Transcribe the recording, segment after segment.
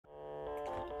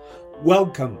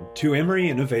Welcome to Emory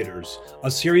Innovators,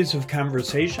 a series of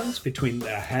conversations between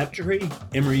the Hatchery,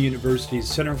 Emory University's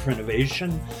Center for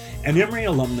Innovation, and Emory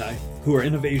alumni who are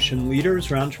innovation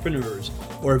leaders or entrepreneurs,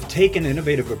 or have taken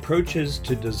innovative approaches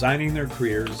to designing their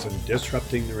careers and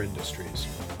disrupting their industries.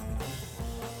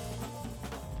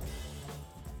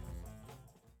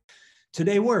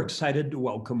 Today, we're excited to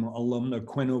welcome alumna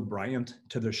Quinn O'Brien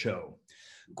to the show.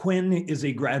 Quinn is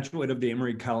a graduate of the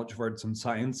Emory College of Arts and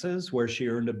Sciences, where she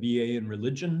earned a BA in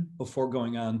religion before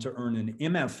going on to earn an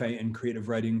MFA in creative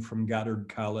writing from Goddard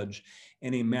College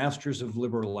and a Master's of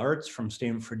Liberal Arts from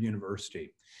Stanford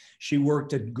University. She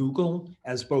worked at Google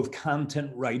as both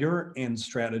content writer and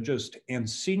strategist and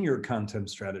senior content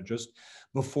strategist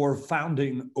before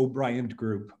founding O'Brien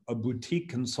Group, a boutique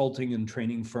consulting and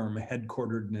training firm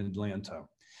headquartered in Atlanta.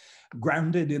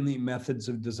 Grounded in the methods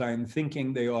of design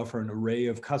thinking, they offer an array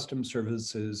of custom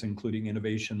services, including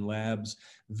innovation labs,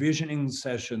 visioning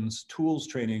sessions, tools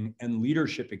training, and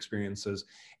leadership experiences,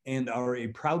 and are a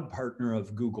proud partner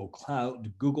of Google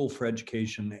Cloud, Google for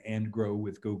Education, and Grow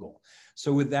with Google.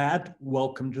 So with that,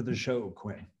 welcome to the show,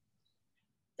 Quinn.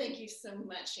 Thank you so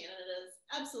much, Shannon. It is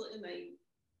absolutely my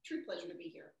true pleasure to be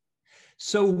here.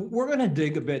 So we're going to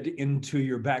dig a bit into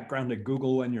your background at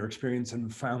Google and your experience in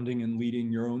founding and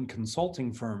leading your own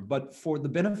consulting firm. But for the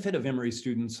benefit of Emory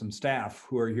students and staff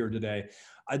who are here today,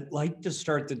 I'd like to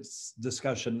start this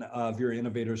discussion of your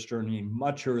innovator's journey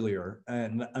much earlier.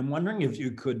 And I'm wondering if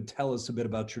you could tell us a bit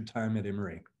about your time at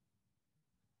Emory.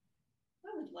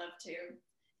 I would love to.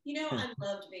 You know, I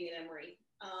loved being at Emory.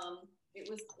 It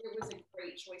was a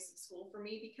great choice of school for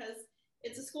me because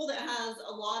it's a school that has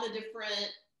a lot of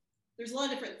different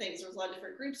things. There's a lot of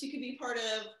different groups you could be part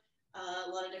of, a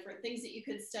lot of different things that you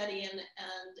could study. And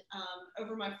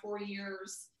over my 4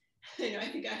 years, I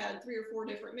think I had 3 or 4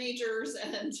 different majors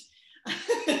and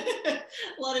a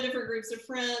lot of different groups of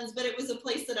friends, but it was a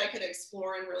place that I could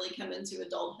explore and really come into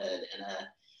adulthood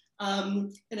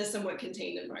in a somewhat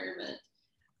contained environment.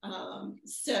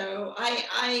 So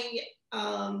I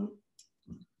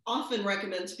often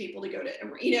recommend to people to go to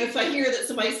Emory. You know, if I hear that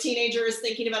somebody's teenager is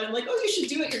thinking about it, I'm like, oh, you should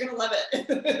do it. You're going to love it.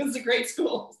 It was a great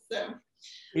school. So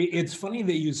it's funny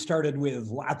that you started with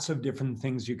lots of different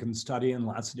things you can study and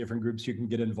lots of different groups you can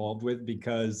get involved with,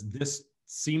 because this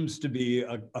seems to be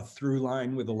a through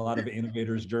line with a lot of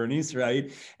innovators' journeys,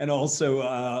 right? And also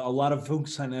a lot of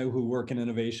folks I know who work in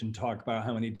innovation talk about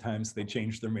how many times they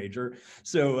changed their major.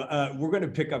 So we're going to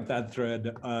pick up that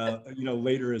thread,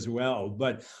 later as well.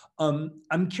 But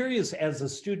I'm curious, as a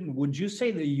student, would you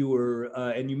say that you were,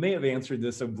 and you may have answered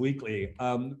this obliquely,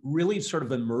 really sort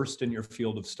of immersed in your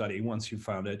field of study once you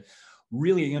found it?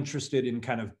 Really interested in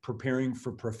kind of preparing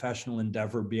for professional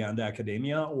endeavor beyond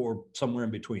academia, or somewhere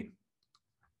in between?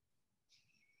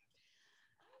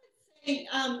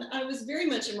 I was very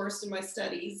much immersed in my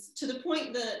studies to the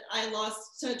point that I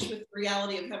lost touch with the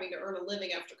reality of having to earn a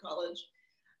living after college.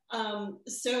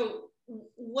 So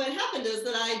what happened is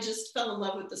that I just fell in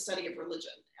love with the study of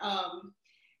religion.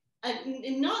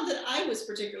 And not that I was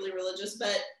particularly religious,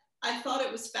 but I thought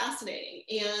it was fascinating.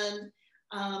 And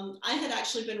I had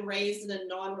actually been raised in a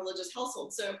non-religious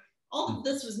household. So all of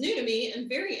this was new to me and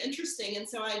very interesting. And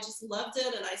so I just loved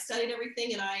it and I studied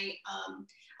everything. And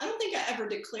I don't think I ever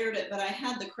declared it, but I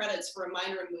had the credits for a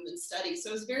minor in women's studies. So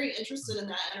I was very interested in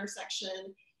that intersection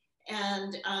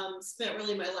and spent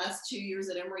really my last 2 years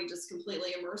at Emory just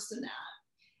completely immersed in that.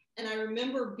 And I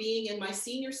remember being in my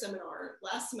senior seminar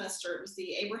last semester. It was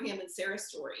the Abraham and Sarah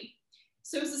story.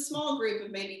 So it was a small group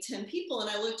of maybe 10 people.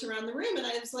 And I looked around the room and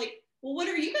I was like, well, what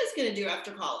are you guys going to do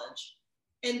after college?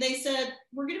 And they said,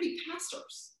 we're going to be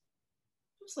pastors.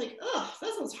 I was like, oh,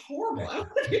 that sounds horrible. I don't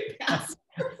want to be a pastor.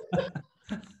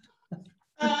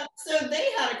 So they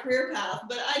had a career path,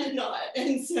 but I did not.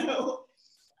 And so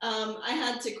I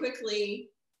had to quickly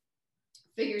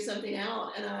figure something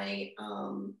out.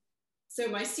 And so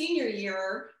my senior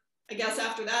year, I guess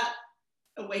after that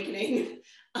awakening,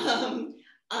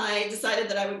 I decided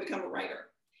that I would become a writer.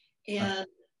 And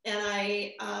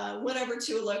I went over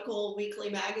to a local weekly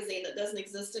magazine that doesn't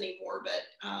exist anymore, but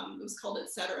it was called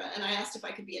Etc. And I asked if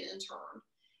I could be an intern.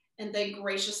 And they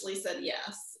graciously said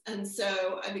yes. And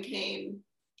so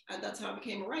that's how I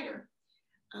became a writer.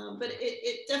 But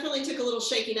it definitely took a little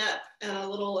shaking up and a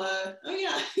little, oh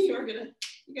yeah, you're gonna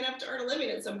have to earn a living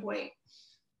at some point.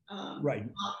 Right.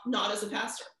 Not as a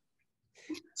pastor.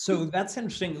 So that's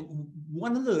interesting.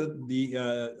 One of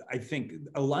I think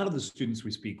a lot of the students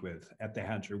we speak with at the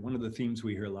Hatcher, one of the themes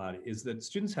we hear a lot is that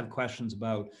students have questions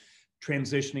about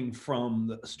transitioning from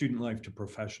the student life to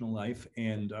professional life.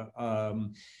 And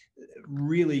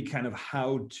really kind of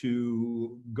how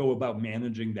to go about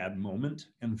managing that moment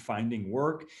and finding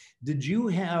work. Did you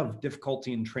have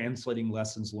difficulty in translating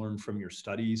lessons learned from your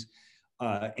studies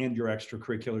and your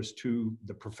extracurriculars to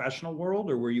the professional world,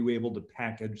 or were you able to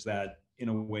package that in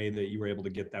a way that you were able to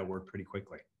get that work pretty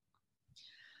quickly?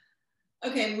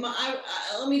 Okay,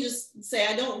 let me just say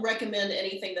I don't recommend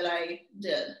anything that I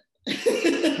did.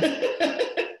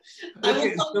 I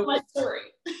will tell you my story.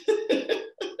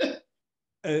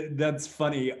 That's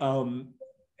funny.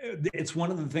 It's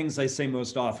one of the things I say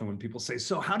most often when people say,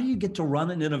 so how do you get to run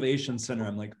an innovation center?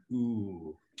 I'm like,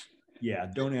 ooh, yeah,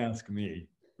 don't ask me,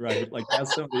 right? Like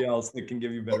ask somebody else that can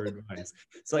give you better advice.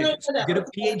 It's like, so get a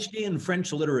PhD in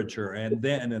French literature, and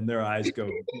then and their eyes go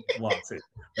glossy,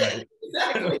 right?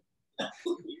 Exactly.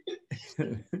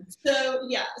 So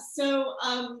yeah, so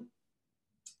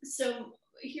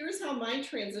here's how my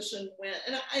transition went,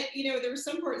 and there were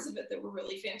some parts of it that were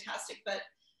really fantastic, but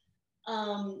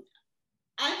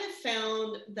I have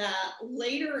found that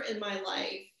later in my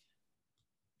life,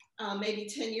 maybe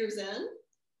 10 years in,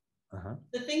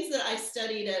 the things that I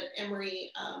studied at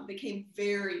Emory became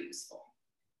very useful.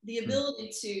 The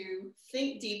ability to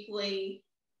think deeply,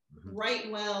 write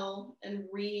well, and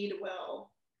read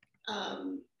well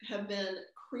have been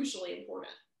crucially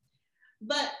important.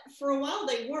 But for a while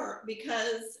they weren't,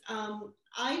 because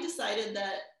I decided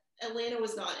that Atlanta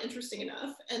was not interesting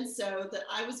enough, and so that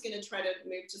I was going to try to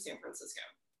move to San Francisco.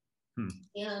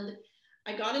 And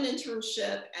I got an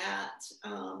internship at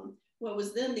what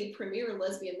was then the premier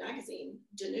lesbian magazine,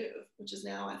 Deneuve, which is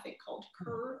now I think called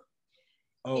Curve.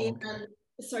 And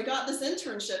so I got this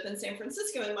internship in San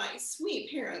Francisco, and my sweet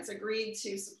parents agreed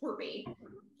to support me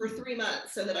for 3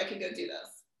 months so that I could go do this.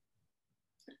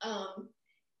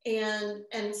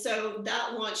 And so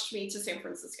that launched me to San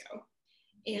Francisco.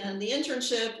 And the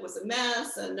internship was a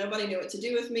mess, and nobody knew what to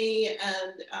do with me.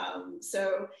 And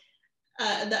so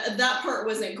that part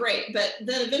wasn't great. But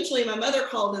then eventually my mother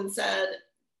called and said,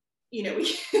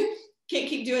 we can't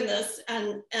keep doing this.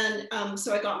 And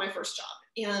so I got my first job.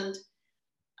 And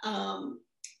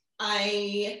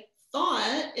I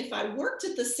thought if I worked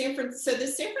at the San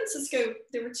Francisco,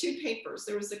 there were 2 papers.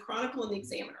 There was the Chronicle and the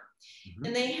Examiner.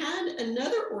 And they had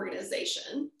another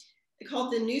organization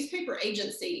called the Newspaper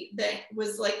Agency that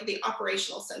was like the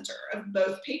operational center of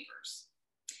both papers.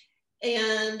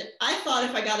 And I thought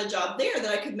if I got a job there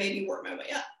that I could maybe work my way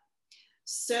up.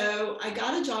 So I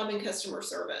got a job in customer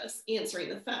service, answering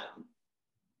the phone.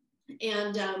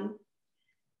 And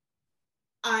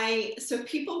so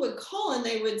people would call and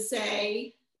they would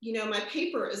say, my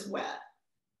paper is wet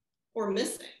or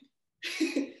missing.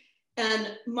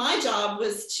 And my job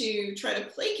was to try to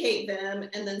placate them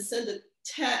and then send a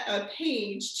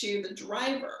page to the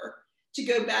driver to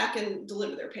go back and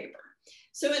deliver their paper.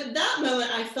 So at that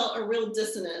moment, I felt a real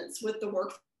dissonance with the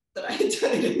work that I had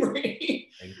done at Emory,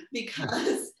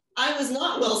 because I was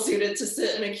not well suited to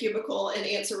sit in a cubicle and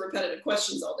answer repetitive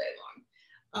questions all day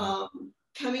long.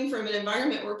 Coming from an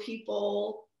environment where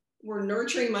people were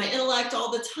nurturing my intellect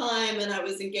all the time, and I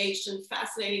was engaged in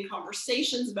fascinating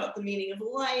conversations about the meaning of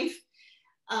life,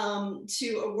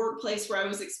 to a workplace where I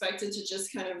was expected to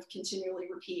just kind of continually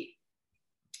repeat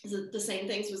the same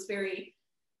things, was very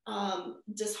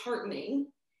disheartening.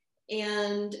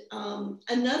 And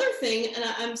another thing, and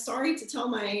I'm sorry to tell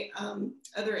my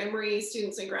other Emory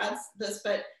students and grads this,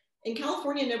 but in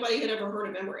California, nobody had ever heard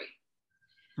of Emory.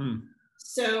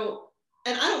 So,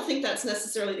 and I don't think that's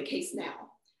necessarily the case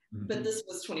now, but this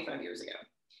was 25 years ago.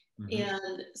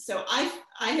 And so I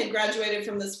had graduated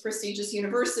from this prestigious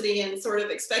university and sort of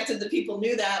expected that people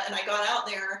knew that, and I got out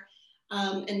there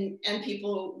and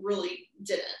people really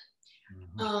didn't.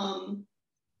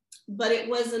 But it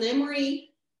was an Emory.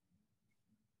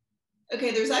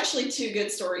 Okay, there's actually 2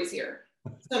 good stories here.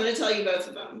 So I'm going to tell you both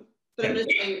of them. But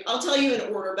I'll tell you in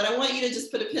order, but I want you to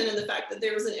just put a pin in the fact that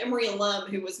there was an Emory alum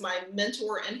who was my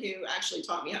mentor and who actually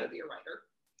taught me how to be a writer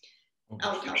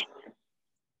out in California.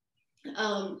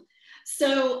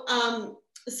 So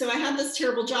I had this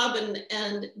terrible job,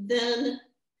 and then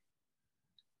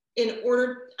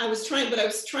I was trying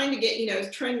to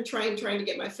get, trying to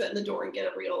get my foot in the door and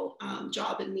get a real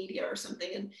job in media or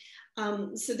something.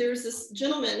 And so there's this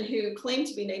gentleman who claimed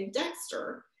to be named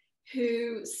Dexter,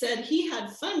 who said he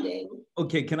had funding.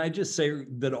 Okay, can I just say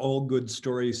that all good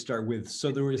stories start with,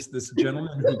 so there was this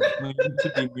gentleman who claimed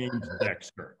to be named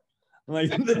Dexter.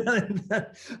 Like,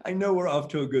 I know we're off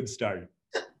to a good start.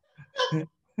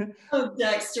 Oh,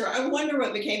 Dexter, I wonder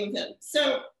what became of him.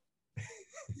 So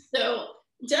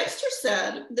Dexter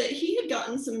said that he had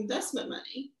gotten some investment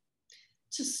money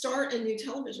to start a new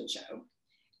television show.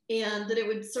 and that it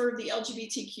would serve the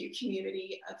LGBTQ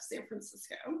community of San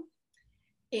Francisco.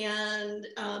 And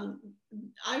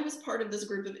I was part of this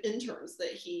group of interns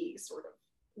that he sort of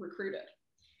recruited.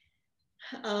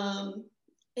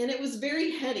 And it was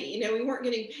very heady. You know, we weren't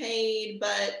getting paid,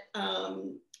 but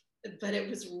it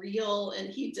was real, and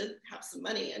he did have some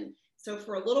money. And so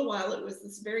for a little while, it was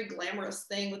this very glamorous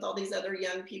thing with all these other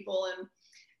young people. And,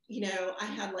 you know, I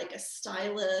had like a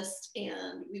stylist,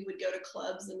 and we would go to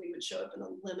clubs and we would show up in a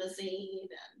limousine.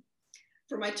 And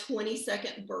for my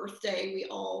 22nd birthday, we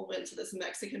all went to this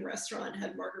Mexican restaurant,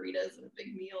 had margaritas and a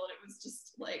big meal. And it was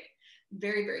just like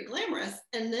very, very glamorous.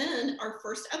 And then our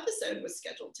first episode was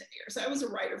scheduled to air. So I was a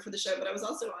writer for the show, but I was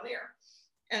also on air.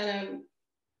 And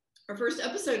our first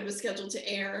episode was scheduled to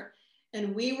air.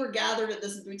 And we were gathered at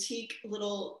this boutique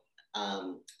little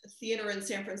theater in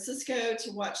San Francisco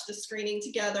to watch the screening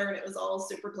together. And it was all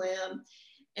super glam.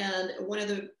 And one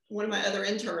of my other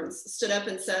interns stood up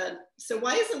and said, "So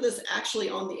why isn't this actually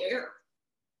on the air?"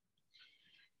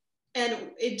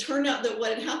 And it turned out that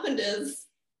what had happened is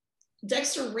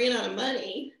Dexter ran out of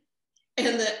money,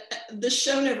 and the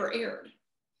show never aired.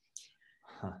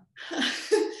 Huh.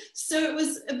 So it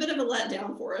was a bit of a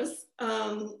letdown for us.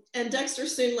 And Dexter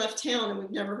soon left town, and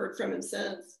we've never heard from him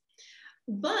since.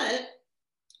 But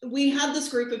we had this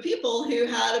group of people who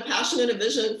had a passion and a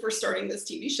vision for starting this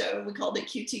TV show, and we called it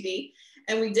QTV.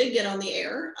 And we did get on the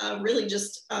air, really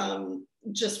just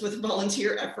with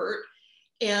volunteer effort.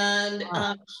 And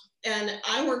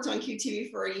I worked on QTV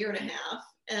for a year and a half,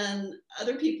 and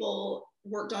other people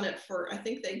worked on it for, I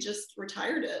think they just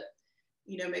retired it,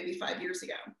 you know, maybe 5 years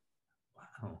ago.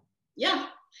 Wow. Yeah.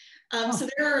 So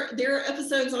there are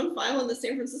episodes on file in the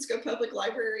San Francisco Public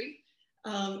Library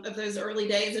of those early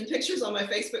days, and pictures on my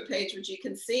Facebook page, which you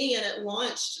can see. And it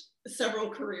launched several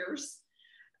careers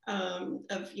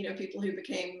of, you know, people who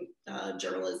became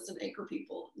journalists and anchor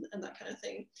people and that kind of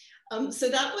thing. So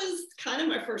that was kind of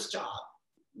my first job.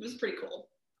 It was pretty cool.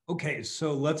 Okay,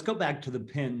 so let's go back to the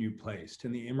pin you placed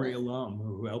and the Emory alum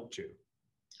who helped you.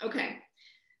 Okay,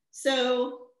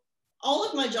 so all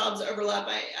of my jobs overlap.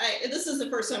 This is the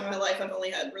first time in my life I've only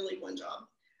had really one job.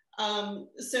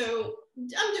 So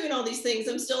I'm doing all these things.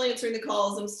 I'm still answering the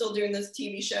calls. I'm still doing this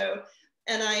TV show.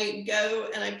 And I go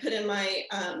and I put in my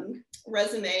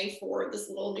resume for this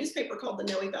little newspaper called the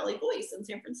Noe Valley Voice in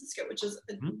San Francisco, which is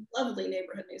a lovely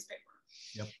neighborhood newspaper.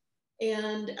 Yep.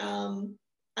 And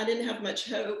I didn't have much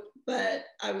hope, but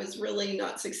I was really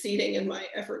not succeeding in my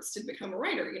efforts to become a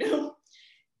writer, you know?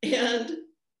 And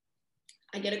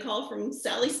I get a call from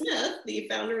Sally Smith, the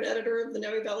founder and editor of the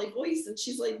Noe Valley Voice. And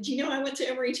she's like, "Do you know I went to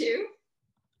Emory too?"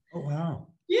 Oh, wow.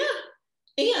 Yeah.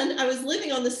 And I was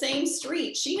living on the same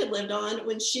street she had lived on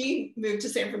when she moved to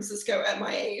San Francisco at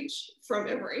my age from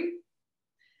Emory.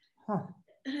 Huh.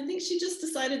 And I think she just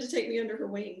decided to take me under her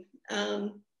wing.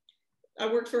 I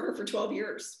worked for her for 12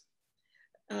 years.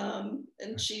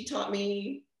 And she taught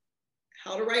me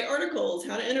how to write articles,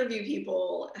 how to interview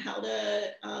people,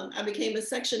 I became a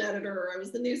section editor. I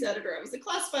was the news editor. I was the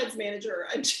classifieds manager.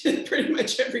 I did pretty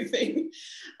much everything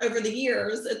over the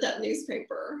years at that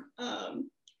newspaper.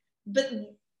 But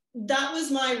that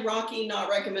was my rocky, not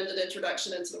recommended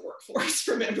introduction into the workforce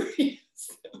from Emory.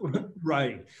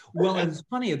 Right. Well, it's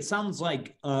funny. It sounds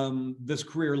like this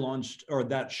career launched, or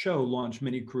that show launched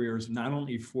many careers, not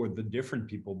only for the different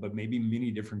people, but maybe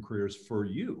many different careers for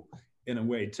you in a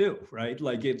way too, right?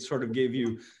 Like it sort of gave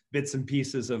you bits and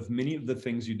pieces of many of the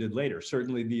things you did later.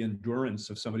 Certainly the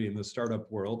endurance of somebody in the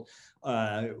startup world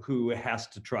who has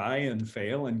to try and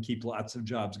fail and keep lots of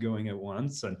jobs going at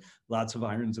once and lots of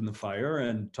irons in the fire,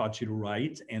 and taught you to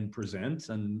write and present,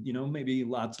 and, you know, maybe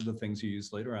lots of the things you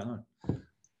use later on.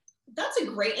 That's a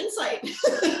great insight. Yeah,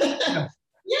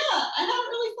 I haven't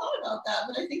really thought about that,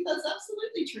 but I think that's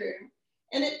absolutely true.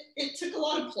 And it took a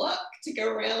lot of pluck to go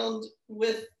around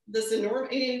with this enormous,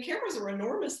 I mean, cameras were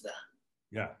enormous then.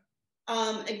 Yeah.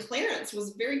 And Clarence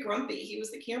was very grumpy. He was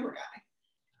the camera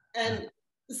guy. And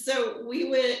so we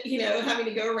would, you know, having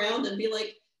to go around and be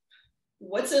like,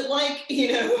 "What's it like,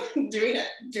 you know,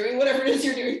 doing whatever it is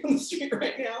you're doing on the street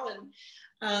right now?"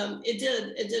 And it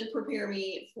did prepare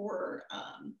me for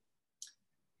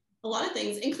a lot of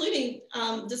things, including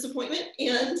disappointment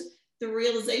and the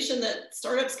realization that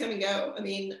startups come and go. I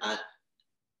mean,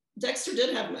 Dexter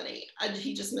did have money.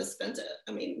 He just misspent it.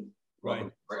 I mean,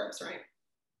 right. Startups, right?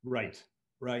 Right.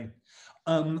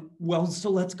 Well, so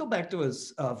let's go back to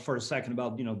us for a second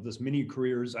about, you know, this mini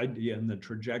careers idea and the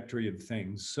trajectory of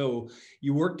things. So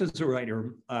you worked as a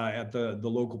writer at the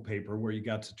local paper where you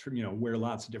got to, you know, wear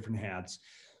lots of different hats.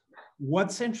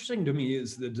 What's interesting to me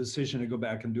is the decision to go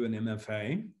back and do an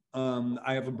MFA.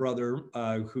 I have a brother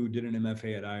who did an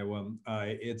MFA at Iowa.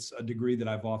 It's a degree that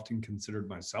I've often considered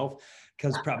myself,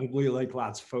 because probably like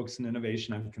lots of folks in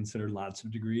innovation, I've considered lots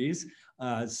of degrees.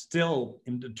 Still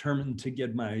am determined to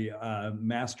get my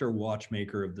master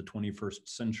watchmaker of the 21st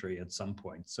century at some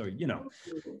point. So, you know,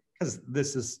 because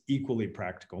this is equally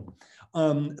practical.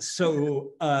 But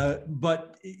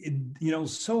you know,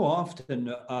 so often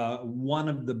one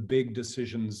of the big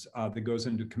decisions that goes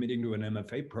into committing to an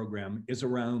MFA program is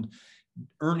around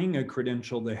earning a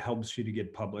credential that helps you to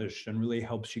get published and really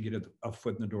helps you get a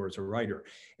foot in the door as a writer.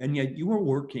 And yet you were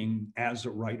working as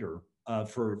a writer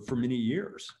for many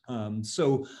years.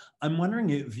 So I'm wondering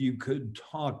if you could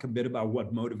talk a bit about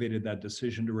what motivated that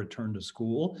decision to return to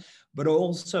school, but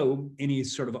also any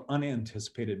sort of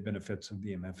unanticipated benefits of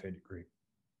the MFA degree.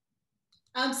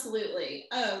 Absolutely.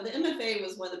 Oh, the MFA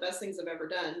was one of the best things I've ever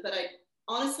done. But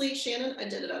honestly, Shannon, I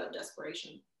did it out of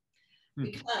desperation.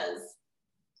 Because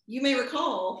you may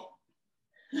recall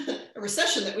a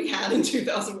recession that we had in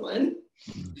 2001.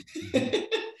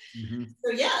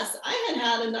 So yes, I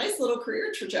had a nice little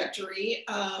career trajectory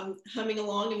humming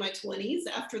along in my 20s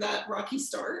after that rocky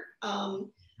start.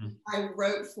 I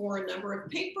wrote for a number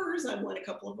of papers. I won a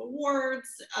couple of awards.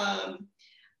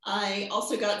 I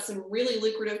also got some really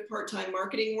lucrative part-time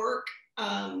marketing work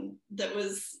that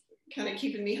was kind of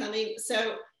keeping me humming.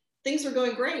 So things were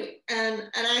going great. And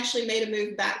I actually made a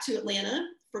move back to Atlanta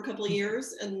for a couple of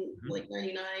years in like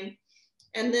 99.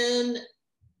 And then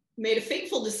made a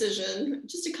fateful decision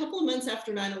just a couple of months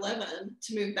after 9/11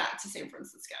 to move back to San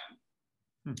Francisco.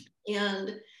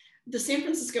 And the San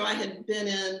Francisco I had been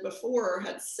in before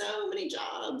had so many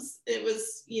jobs. It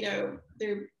was, you know,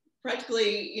 they're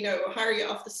practically, you know, hire you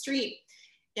off the street.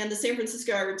 And the San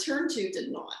Francisco I returned to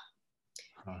did not.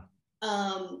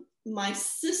 My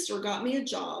sister got me a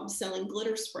job selling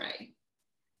glitter spray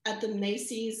at the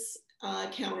Macy's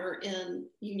counter in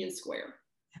Union Square.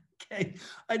 Okay,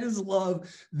 I just love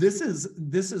this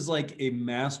is like a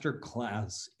master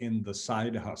class in the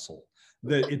side hustle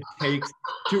that it takes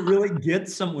to really get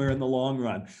somewhere in the long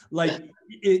run. Like,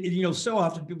 you know, so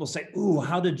often people say, "Ooh,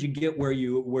 how did you get where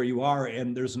you are?"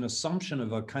 And there's an assumption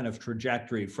of a kind of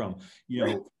trajectory from, you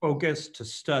know, focus to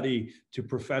study to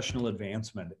professional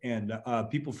advancement. And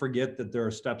people forget that there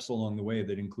are steps along the way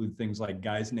that include things like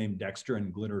guys named Dexter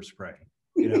and glitter spray.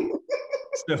 You know,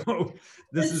 so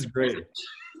this is great.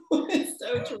 It's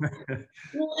so true.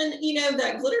 Well, and you know,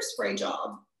 that glitter spray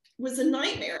job was a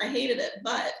nightmare. I hated it,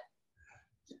 but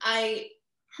I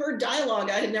heard dialogue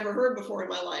I had never heard before in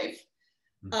my life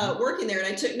working there, and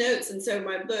I took notes. And so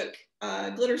my book,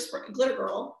 Glitter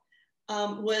Girl,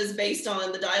 was based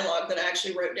on the dialogue that I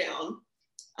actually wrote down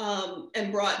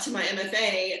and brought to my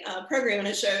MFA program. And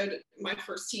I showed my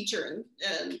first teacher,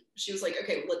 and she was like,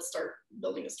 "Okay, well, let's start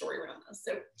building a story around this."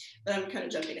 So, but I'm kind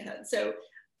of jumping ahead. So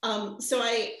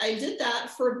I did that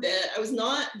for a bit. I was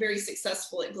not very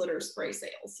successful at glitter spray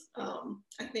sales.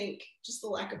 I think just the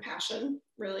lack of passion,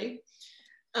 really.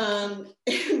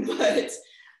 But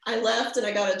I left and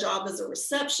I got a job as a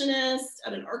receptionist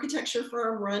at an architecture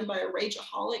firm run by a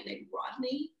rageaholic named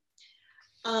Rodney.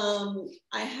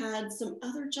 I had some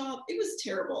other job. It was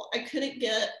terrible. I couldn't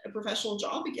get a professional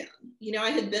job again. You know, I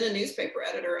had been a newspaper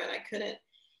editor and I couldn't.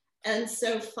 And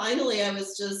so finally I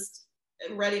was just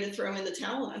ready to throw in the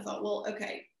towel. And I thought, well,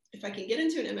 okay, if I can get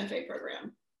into an MFA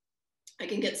program, I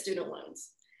can get student loans.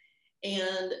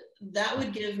 And that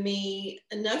would give me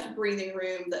enough breathing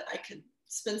room that I could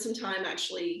spend some time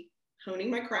actually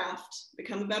honing my craft,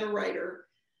 become a better writer.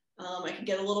 I could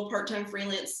get a little part-time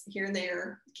freelance here and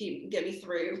there, get me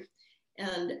through.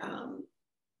 And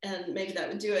maybe that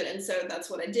would do it. And so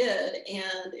that's what I did.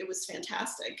 And it was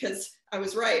fantastic because I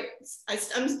was right.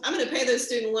 I'm going to pay those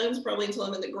student loans probably until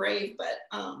I'm in the grave. But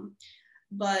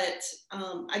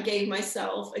I gave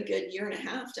myself a good year and a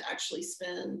half to actually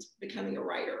spend becoming a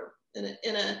writer in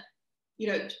a you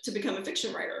know, to become a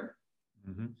fiction writer.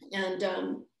 And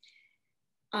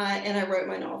I wrote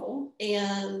my novel.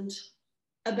 And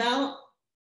about,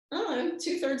 I don't know,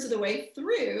 2/3 of the way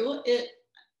through it,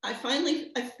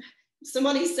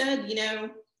 somebody said, you know,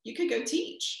 you could go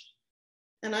teach.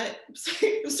 And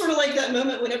it was sort of like that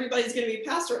moment when everybody's going to be a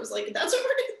pastor. I was like, that's what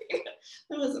we're doing.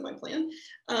 That wasn't my plan.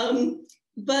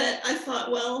 But I thought,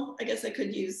 well, I guess I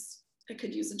could use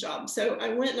a job. So I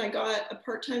went and I got a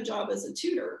part-time job as a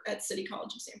tutor at City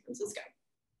College of San Francisco.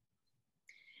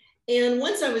 And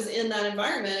once I was in that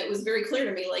environment, it was very clear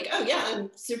to me, like, oh yeah,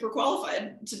 I'm super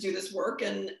qualified to do this work.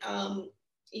 And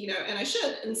you know, and I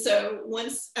should. And so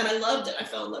and I loved it. I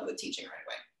fell in love with teaching right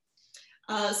away.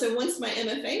 So once my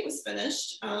MFA was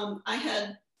finished, I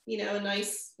had, you know, a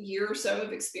nice year or so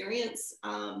of experience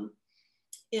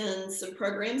in some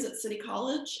programs at City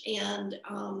College, and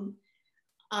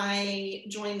I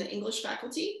joined the English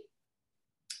faculty,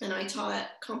 and I taught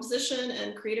composition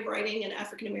and creative writing and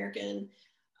African American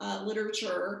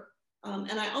literature.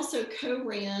 And I also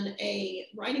co-ran a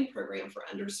writing program for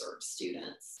underserved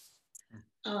students.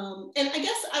 And I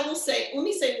guess I will say, let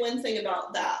me say one thing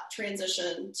about that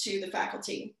transition to the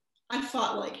faculty. I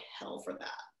fought like hell for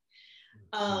that.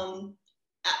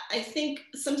 I think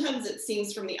sometimes it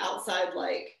seems from the outside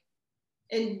like,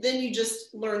 and then you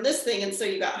just learn this thing, and so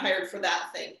you got hired for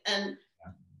that thing. And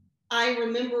I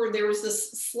remember there was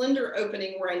this slender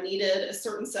opening where I needed a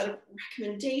certain set of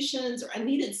recommendations, or I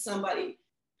needed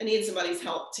somebody's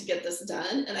help to get this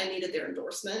done, and I needed their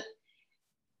endorsement.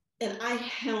 And I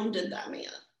hounded that man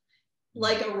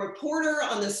like a reporter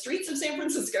on the streets of San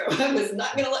Francisco. I was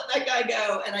not going to let that guy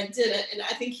go, and I didn't. And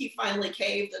I think he finally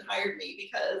caved and hired me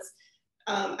because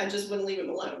I just wouldn't leave him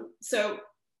alone. So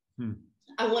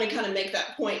I want to kind of make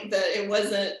that point that it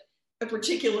wasn't a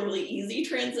particularly easy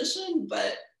transition,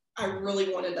 but I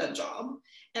really wanted that job,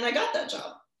 and I got that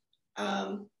job,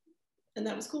 and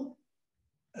that was cool.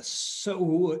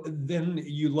 So then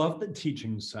you love the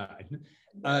teaching side.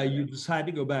 You decide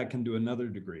to go back and do another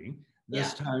degree,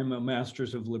 this time a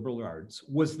Master's of Liberal Arts.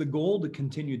 Was the goal to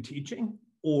continue teaching,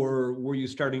 or were you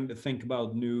starting to think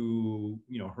about new,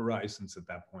 horizons at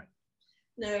that point?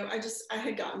 No, I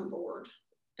had gotten bored,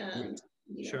 and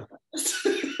sure.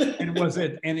 And was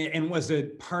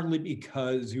it partly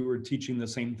because you were teaching the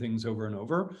same things over and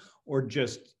over, or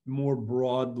just more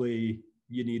broadly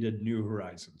you needed new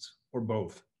horizons, or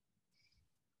both?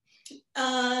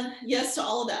 Yes to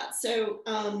all of that. So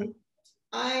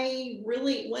I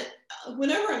really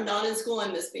whenever I'm not in school, I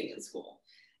miss being in school.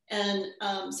 And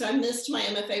so I missed my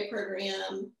MFA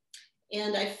program,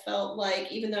 and I felt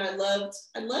like, even though I loved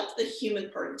the human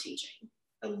part of teaching,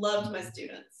 I loved my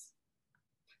students,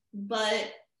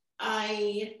 but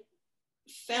I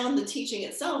found the teaching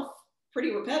itself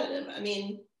pretty repetitive. I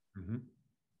mean,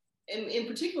 in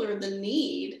particular, the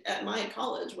need at my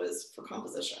college was for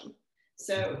composition.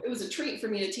 So it was a treat for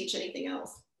me to teach anything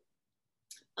else.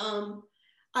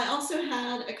 I also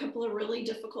had a couple of really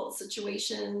difficult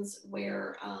situations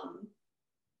where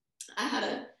I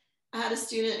had a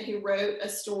student who wrote a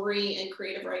story in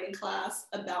creative writing class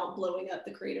about blowing up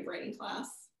the creative writing class.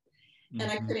 And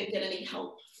I couldn't get any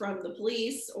help from the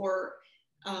police or,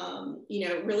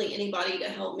 really anybody to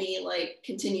help me like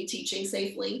continue teaching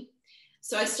safely.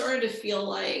 So I started to feel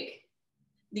like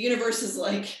the universe is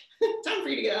like, time for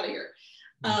you to get out of here.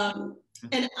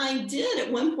 And I did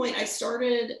at one point, I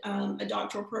started a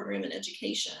doctoral program in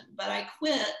education, but I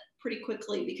quit pretty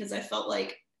quickly because I felt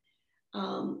like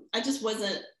I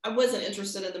wasn't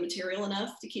interested in the material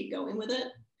enough to keep going with it.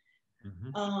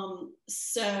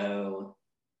 So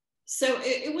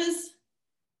it was,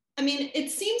 I mean, it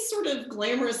seems sort of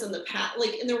glamorous in the past,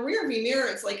 like in the rear view mirror,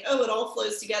 it's like, oh, it all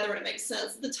flows together and it makes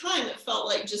sense. At the time, it felt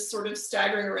like just sort of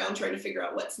staggering around trying to figure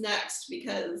out what's next,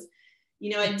 because,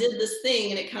 I did this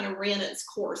thing and it kind of ran its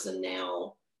course, and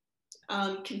now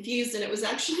I'm confused. And it was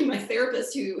actually my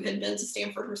therapist who had been to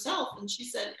Stanford herself. And she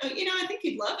said, oh, I think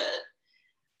you'd love it.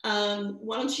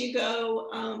 Why don't you go,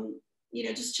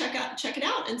 just check it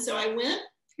out. And so I went.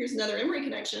 Here's another Emory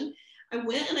connection. I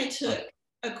went and I took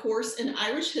a course in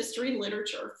Irish history and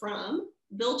literature from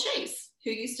Bill Chase,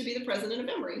 who used to be the president of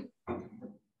Emory,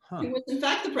 who was in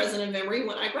fact the president of Emory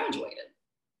when I graduated.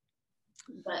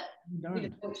 But we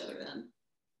didn't know each other then.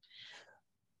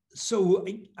 So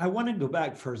I want to go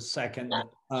back for a second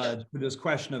to this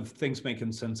question of things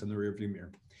making sense in the rearview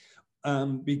mirror,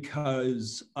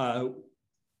 because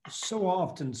so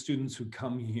often students who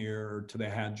come here to the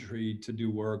Hadgery to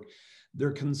do work,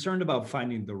 they're concerned about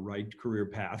finding the right career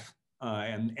path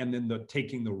and then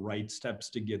taking the right steps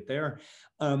to get there.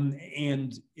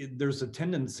 There's a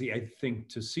tendency, I think,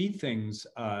 to see things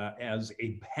as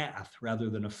a path rather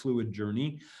than a fluid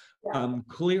journey.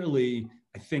 Clearly,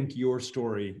 I think your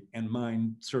story, and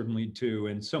mine certainly too,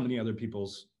 and so many other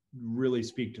people's, really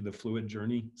speak to the fluid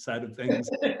journey side of things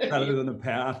rather than a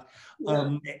path.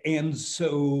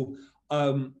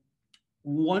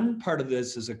 One part of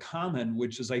this is a comment,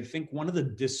 which is, I think, one of the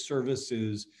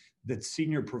disservices that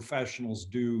senior professionals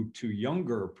do to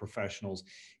younger professionals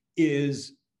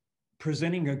is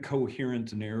presenting a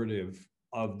coherent narrative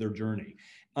of their journey.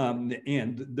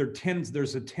 And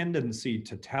there's a tendency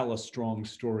to tell a strong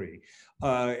story.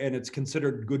 And it's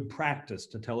considered good practice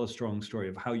to tell a strong story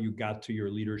of how you got to your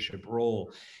leadership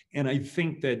role. And I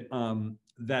think that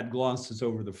that glosses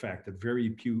over the fact that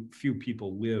very few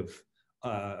people live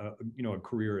a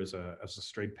career as a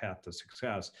straight path to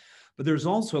success. But there's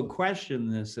also a question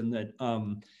in this, in that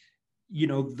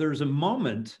there's a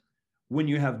moment when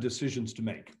you have decisions to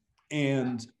make.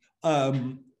 And,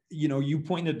 you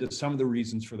pointed to some of the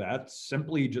reasons for that.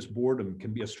 Simply just boredom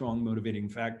can be a strong motivating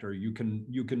factor. You can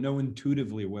know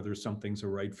intuitively whether something's a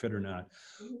right fit or not.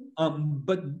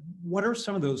 But what are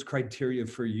some of those criteria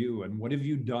for you? And what have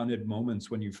you done at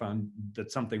moments when you found that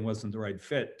something wasn't the right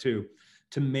fit to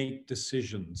make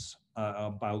decisions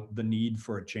about the need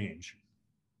for a change?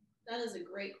 That is a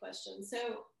great question.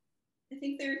 So I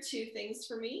think there are two things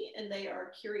for me, and they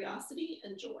are curiosity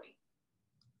and joy.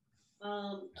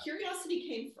 Curiosity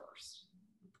came first.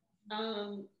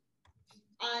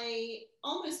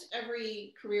 Almost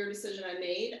every career decision I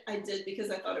made, I did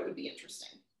because I thought it would be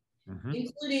interesting,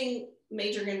 including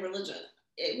majoring in religion.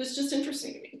 It was just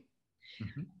interesting to me.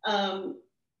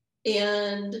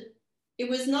 And it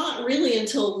was not really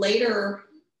until later,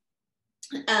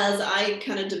 as I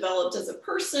kind of developed as a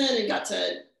person and got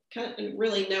to kind of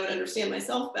really know and understand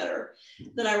myself better,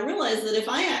 that I realized that if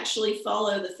I actually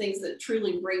follow the things that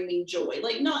truly bring me joy,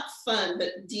 like not fun, but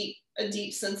a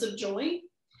deep sense of joy,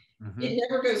 it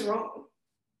never goes wrong.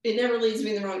 It never leads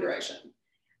me in the wrong direction.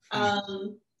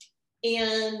 And,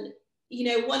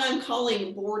 what I'm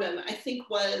calling boredom, I think,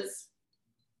 was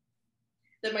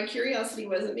that my curiosity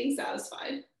wasn't being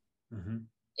satisfied.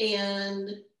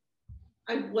 And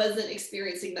I wasn't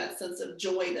experiencing that sense of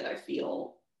joy that I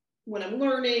feel when I'm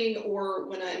learning or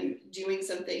when I'm doing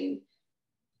something.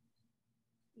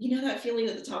 That feeling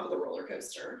at the top of the roller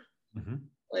coaster.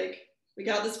 Like, we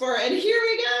got this far and here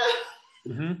we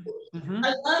go.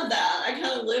 I love that. I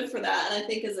kind of live for that. And I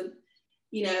think as a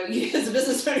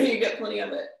business owner, you get plenty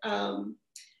of it.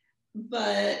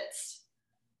 But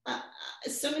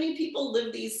so many people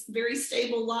live these very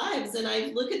stable lives, and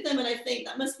I look at them and I think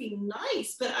that must be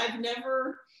nice, but I've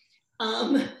never,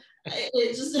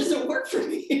 it just doesn't work for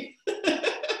me.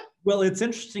 Well, it's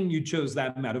interesting you chose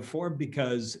that metaphor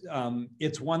because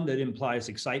it's one that implies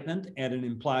excitement, and it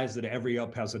implies that every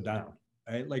up has a down,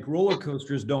 right? Like roller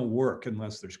coasters don't work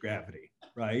unless there's gravity,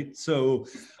 right? So,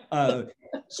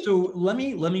 so let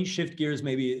me shift gears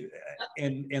maybe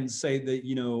and say that,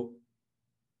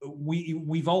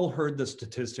 we've all heard the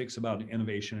statistics about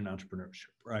innovation and entrepreneurship,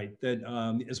 right? That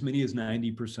as many as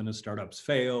 90% of startups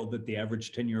fail, that the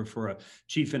average tenure for a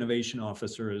chief innovation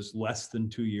officer is less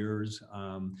than 2 years,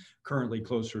 currently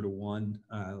closer to 1,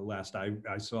 last I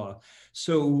saw.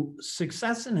 So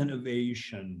success in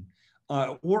innovation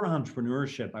or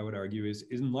entrepreneurship, I would argue, is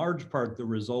in large part the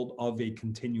result of a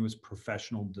continuous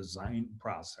professional design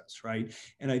process, right?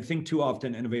 And I think too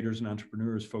often innovators and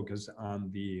entrepreneurs focus on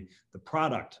the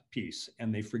product piece,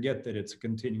 and they forget that it's a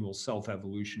continual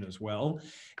self-evolution as well.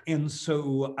 And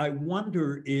so I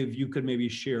wonder if you could maybe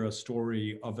share a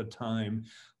story of a time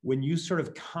when you sort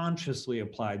of consciously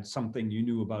applied something you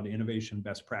knew about innovation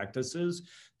best practices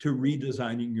to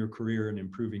redesigning your career and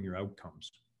improving your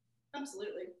outcomes.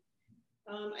 Absolutely.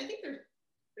 I think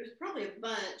there's probably a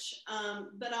bunch,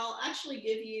 but I'll actually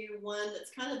give you one that's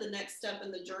kind of the next step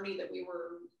in the journey that we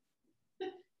were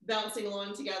bouncing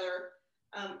along together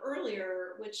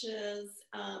earlier, which is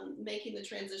making the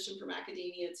transition from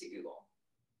academia to Google.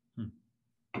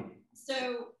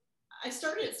 So I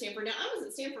started at Stanford. Now, I was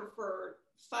at Stanford for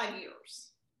 5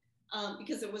 years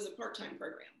because it was a part-time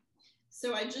program.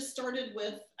 So I started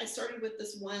with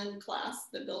this one class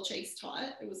that Bill Chase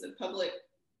taught. It was a public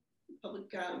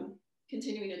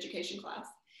continuing education class.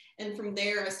 And from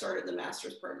there, I started the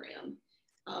master's program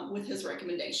with his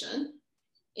recommendation.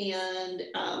 And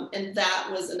that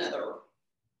was another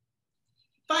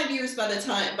 5 years by the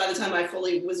time I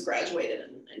fully was graduated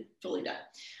and fully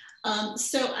done.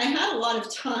 So I had a lot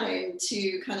of time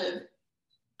to kind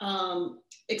of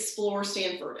explore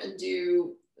Stanford and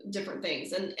do different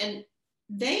things. And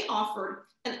they offered,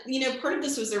 and part of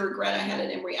this was a regret I had at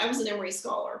Emory. I was an Emory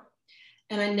scholar,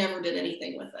 and I never did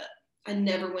anything with it. I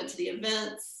never went to the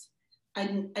events. I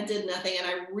did nothing, and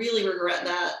I really regret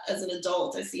that as an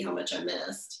adult. I see how much I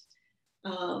missed.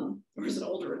 Or as an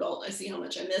older adult, I see how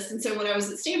much I missed. And so when I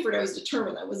was at Stanford, I was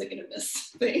determined I wasn't going to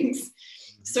miss things.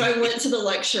 So I went to the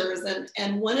lectures,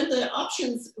 and one of the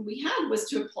options we had was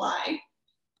to apply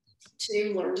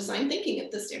to learn design thinking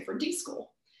at the Stanford D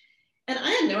School. And I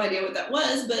had no idea what that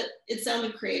was, but it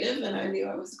sounded creative, and I knew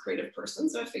I was a creative person,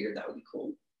 so I figured that would be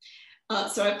cool.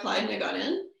 So I applied and I got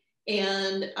in,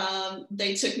 and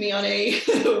they took me on a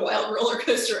wild roller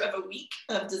coaster of a week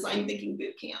of design thinking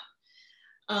boot camp.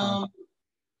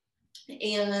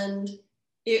 And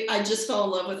I just fell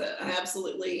in love with it. I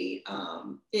absolutely,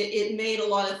 it made a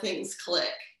lot of things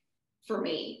click for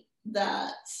me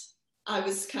that I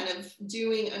was kind of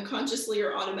doing unconsciously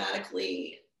or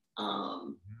automatically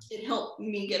it helped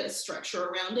me get a structure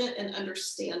around it and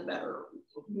understand better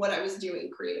what I was doing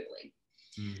creatively.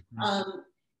 Mm-hmm.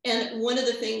 And one of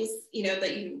the things,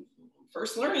 that you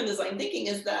first learn in design thinking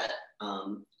is that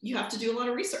you have to do a lot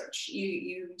of research.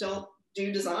 You don't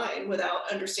do design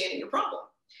without understanding your problem.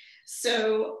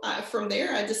 So from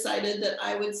there, I decided that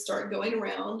I would start going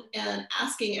around and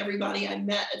asking everybody I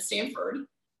met at Stanford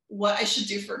what I should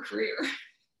do for a career.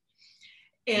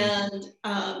 And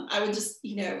I would just,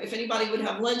 if anybody would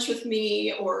have lunch with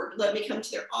me or let me come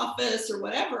to their office or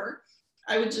whatever,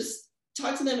 I would just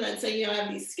talk to them and I'd say, I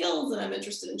have these skills and I'm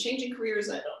interested in changing careers.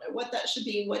 And I don't know what that should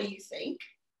be. What do you think?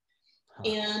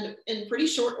 And in pretty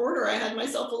short order, I had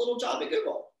myself a little job at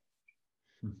Google.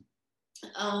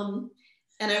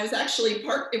 And I was actually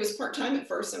it was part-time at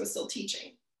first. I was still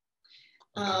teaching.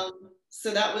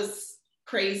 So that was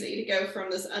crazy to go from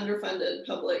this underfunded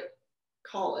public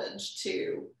college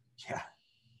to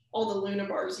all the Luna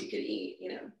bars you could eat,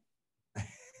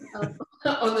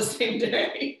 on the same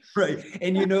day. Right.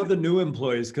 And the new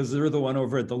employees, because they're the one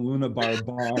over at the Luna bar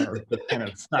just kind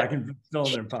of stocking still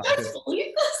in their pockets. I just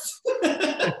believe this.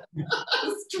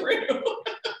 That's true.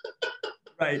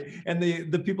 Right. And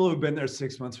the people who've been there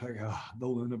 6 months are like, the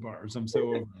Luna bars, I'm so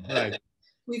over them. Right.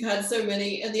 We've had so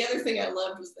many. And the other thing I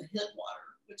loved was the hint water,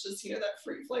 which is, that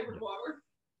fruit flavored water.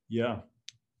 Yeah.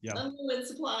 Unlimited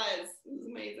supplies. It was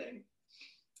amazing.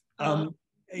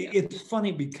 It's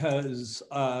funny because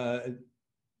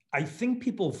I think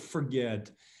people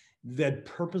forget that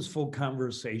purposeful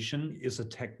conversation is a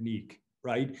technique,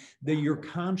 right? That you're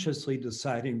consciously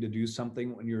deciding to do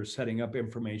something when you're setting up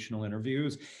informational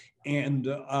interviews. And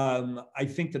I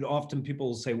think that often people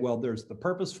will say, well, there's the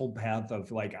purposeful path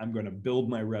of like, I'm going to build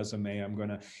my resume,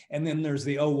 and then there's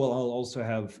the, I'll also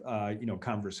have,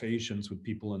 conversations with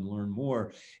people and learn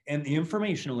more. And the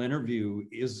informational interview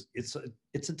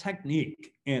it's a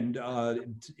technique. And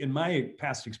in my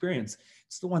past experience,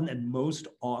 it's the one that most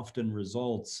often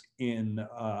results in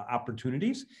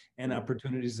opportunities and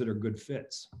opportunities that are good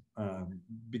fits,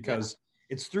 because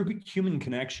it's through human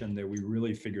connection that we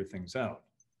really figure things out.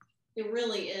 It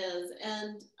really is.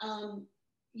 And,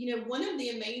 one of the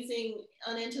amazing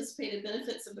unanticipated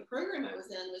benefits of the program I was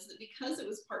in was that because it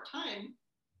was part-time,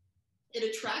 it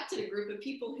attracted a group of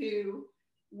people who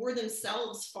were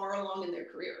themselves far along in their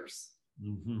careers.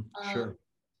 Mm-hmm. Sure.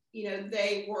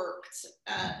 They worked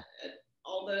at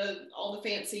all the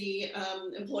fancy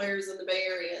employers in the Bay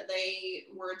Area. They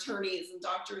were attorneys and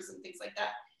doctors and things like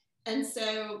that. And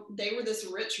so they were this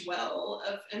rich well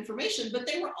of information, but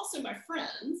they were also my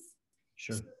friends.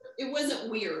 Sure. So it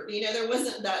wasn't weird. There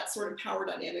wasn't that sort of power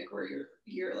dynamic where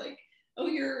you're like, oh,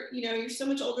 you're so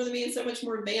much older than me and so much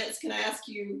more advanced. Can I ask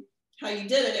you how you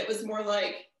did it? It was more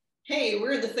like, hey,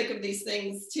 we're in the thick of these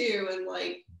things too. And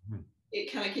like,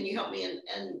 it kind of, can you help me?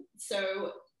 And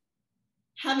so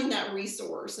having that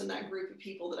resource and that group of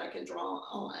people that I could draw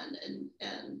on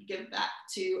and give back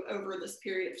to over this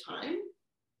period of time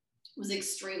was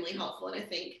extremely helpful. And I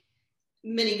think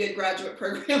many good graduate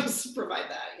programs provide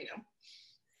that,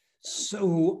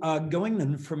 So going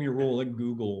then from your role at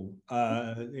Google,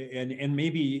 and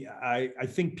maybe I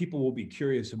think people will be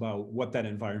curious about what that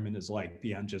environment is like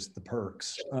beyond just the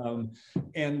perks,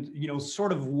 and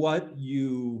sort of what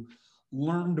you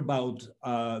learned about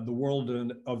the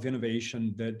world of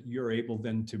innovation that you're able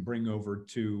then to bring over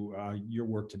to your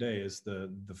work today as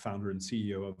the founder and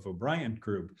CEO of O'Brien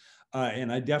Group.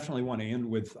 And I definitely want to end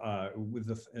with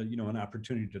an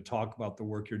opportunity to talk about the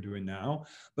work you're doing now,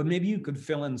 but maybe you could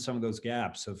fill in some of those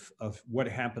gaps of what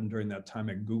happened during that time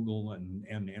at Google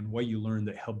and what you learned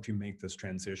that helped you make this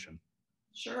transition.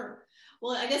 Sure.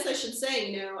 Well, I guess I should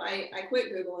say, I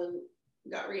quit Google and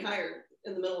got rehired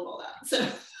in the middle of all that. So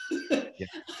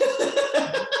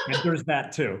and there's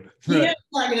that too. Right. It's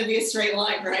not going to be a straight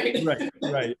line, right?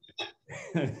 Right.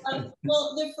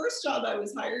 Well, the first job I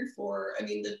was hired for,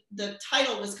 the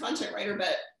title was content writer,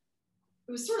 but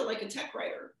it was sort of like a tech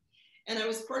writer. And I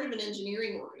was part of an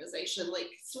engineering organization, like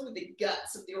sort of the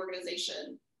guts of the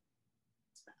organization,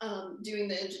 doing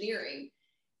the engineering.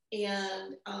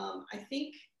 And I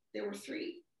think there were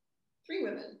three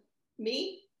women,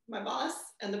 me, my boss,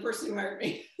 and the person who hired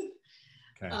me.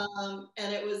 Okay.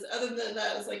 And it was, other than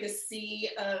that, it was like a sea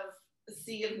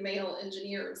of male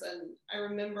engineers. And I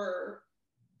remember,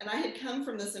 and I had come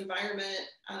from this environment,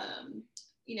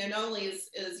 not only is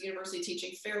university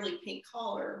teaching fairly pink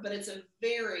collar, but it's a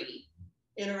very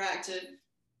interactive,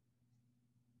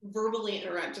 verbally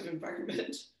interactive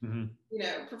environment.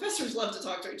 Mm-hmm. Professors love to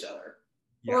talk to each other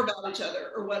or about each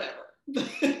other or whatever.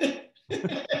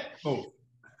 Oh.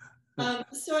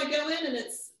 So I go in and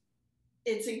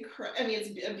it's I mean, it's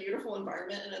a beautiful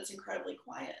environment and it's incredibly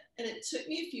quiet. And it took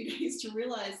me a few days to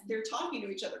realize they're talking to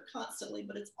each other constantly,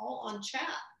 but it's all on chat.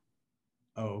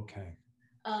 Oh, okay.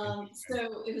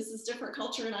 So it was this different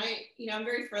culture, and I'm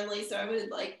very friendly, so I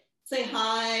would like say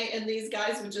hi, and these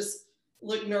guys would just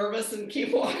look nervous and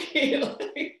keep walking.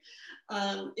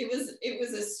 It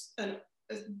was a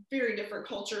very different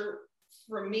culture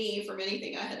for me from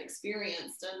anything I had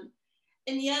experienced,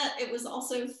 and yet it was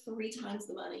also 3 times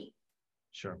the money.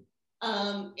 Sure.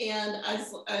 And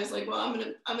I was like, well, I'm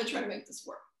gonna try to make this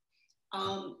work.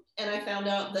 And I found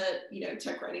out that,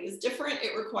 tech writing is different.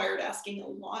 It required asking a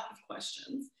lot of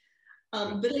questions.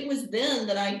 But it was then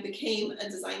that I became a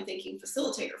design thinking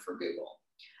facilitator for Google.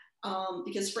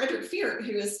 Because Frederick Feert,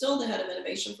 who is still the head of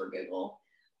innovation for Google,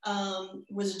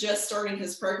 was just starting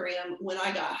his program when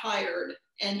I got hired.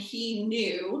 And he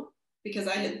knew, because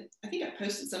I think I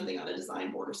posted something on a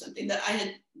design board or something, that I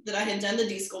had done the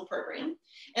D-School program.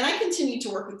 And I continued to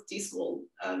work with D-School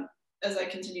as I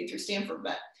continued through Stanford,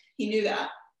 but he knew that.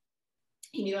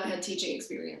 He knew I had teaching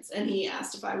experience, and he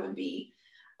asked if I would be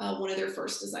one of their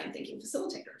first design thinking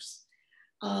facilitators,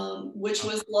 which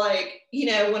was like,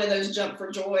 one of those jump for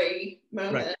joy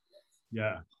moments. Right.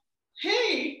 Yeah.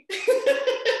 Hey.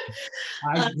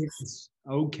 I guess,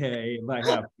 okay, if I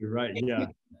have to, right? Yeah.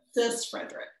 This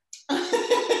Frederick.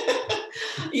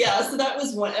 Yeah, so that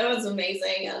was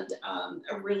amazing, and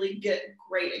a really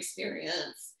great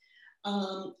experience.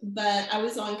 But I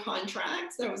was on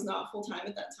contract, so I was not full-time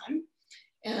at that time.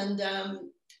 And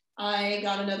I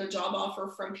got another job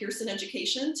offer from Pearson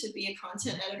Education to be a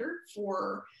content editor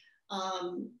for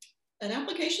an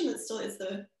application that still is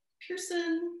the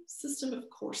Pearson System of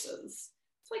Courses.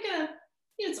 It's like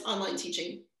it's an online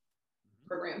teaching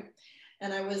program.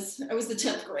 And I was the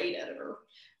 10th grade editor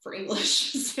for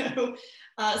English. So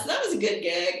that was a good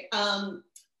gig.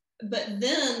 But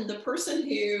then the person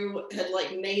who had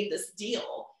made this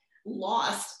deal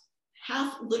lost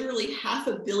literally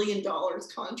 $500 million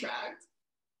contract.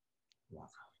 Wow.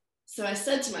 So I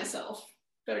said to myself,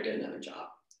 better get another job.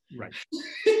 Right.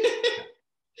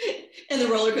 And the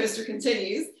roller coaster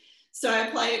continues. So I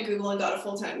applied at Google and got a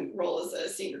full-time role as a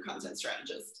senior content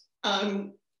strategist.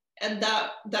 And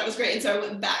that was great. And so I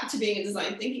went back to being a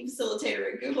design thinking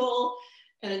facilitator at Google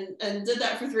and did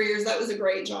that for 3 years. That was a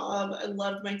great job. I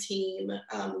loved my team.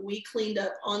 We cleaned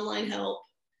up online help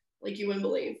like you wouldn't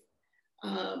believe.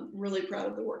 Really proud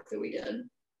of the work that we did.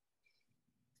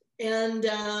 And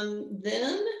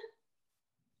then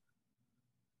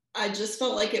I just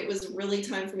felt like it was really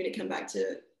time for me to come back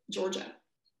to Georgia.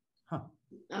 Huh.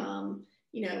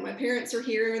 My parents are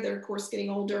here. They're, of course, getting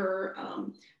older.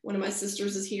 One of my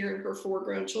sisters is here and her 4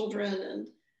 grown children.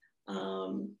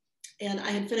 And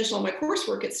I had finished all my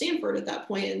coursework at Stanford at that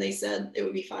point, and they said it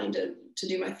would be fine to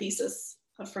do my thesis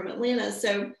from Atlanta.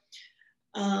 So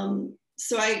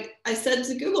I said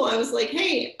to Google, I was like,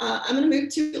 hey, I'm going to move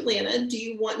to Atlanta. Do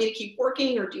you want me to keep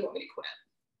working, or do you want me to quit?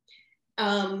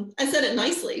 I said it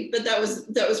nicely, but that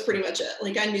was pretty much it.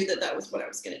 I knew that was what I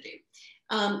was going to do.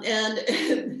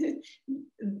 And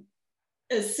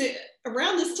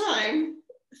around this time,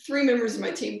 3 members of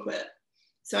my team quit.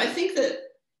 So I think that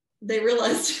they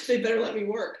realized they better let me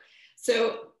work.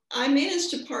 So I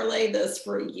managed to parlay this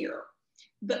for a year.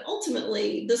 But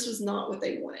ultimately, this was not what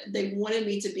they wanted. They wanted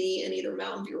me to be in either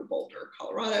Mountain View or Boulder,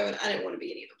 Colorado, and I didn't want to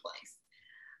be in either place.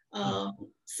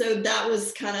 So that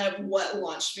was kind of what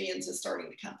launched me into starting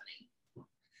the company.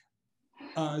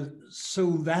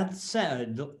 So that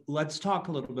said, let's talk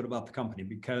a little bit about the company,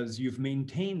 because you've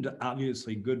maintained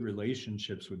obviously good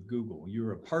relationships with Google.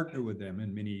 You're a partner with them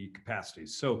in many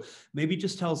capacities. So maybe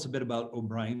just tell us a bit about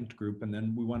O'Brien Group, and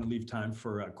then we want to leave time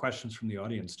for questions from the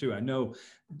audience too. I know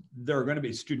there are going to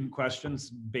be student questions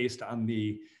based on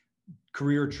the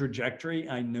career trajectory.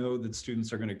 I know that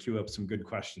students are going to queue up some good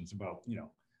questions about,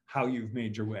 how you've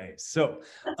made your way. So,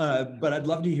 but I'd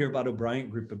love to hear about O'Brien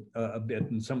Group a bit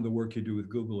and some of the work you do with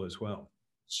Google as well.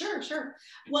 Sure.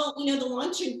 Well, the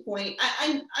launching point,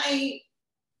 I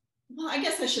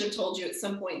guess I should have told you at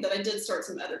some point that I did start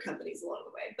some other companies along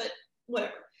the way, but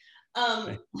whatever.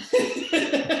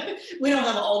 We don't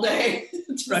have all day.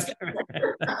 Right.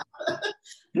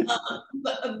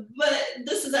 But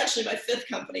this is actually my 5th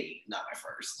company, not my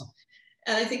first.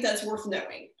 And I think that's worth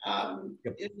knowing.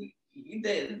 Yep.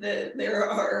 There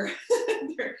are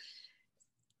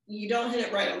you don't hit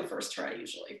it right on the first try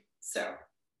usually. So,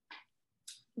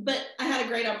 but I had a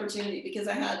great opportunity because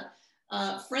I had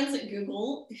friends at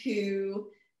Google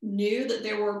who knew that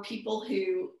there were people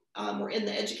who were in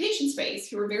the education space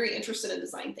who were very interested in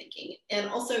design thinking, and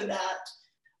also that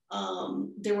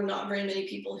There were not very many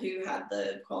people who had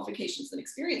the qualifications and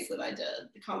experience that I did.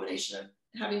 The combination of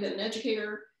having been an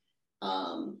educator,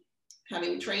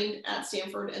 having trained at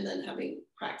Stanford, and then having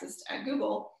practiced at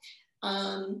Google.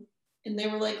 And they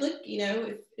were like, look, you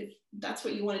know, if that's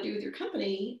what you want to do with your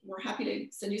company, we're happy to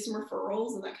send you some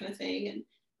referrals and that kind of thing. And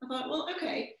I thought, well,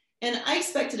 okay. And I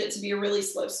expected it to be a really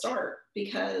slow start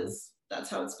because that's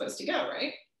how it's supposed to go,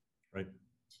 right? Right.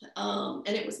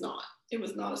 And it was not. It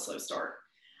was not a slow start.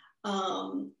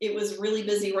 It was really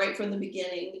busy right from the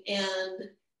beginning. And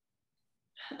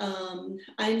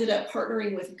I ended up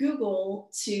partnering with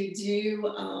Google to do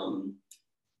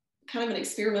kind of an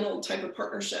experimental type of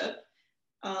partnership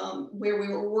where we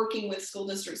were working with school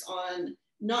districts on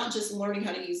not just learning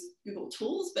how to use Google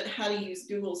tools, but how to use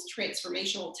Google's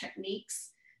transformational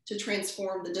techniques to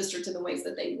transform the district in the ways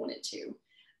that they wanted to.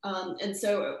 And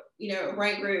so, you know,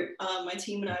 Bryant Group, my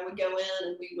team and I would go in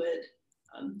and we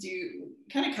would do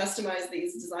kind of customize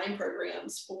these design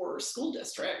programs for school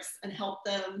districts and help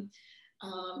them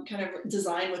kind of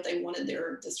design what they wanted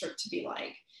their district to be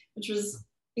like, which was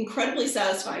incredibly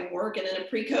satisfying work. And in a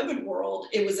pre-COVID world,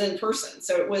 it was in person.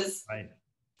 So it was, right.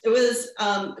 It was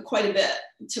quite a bit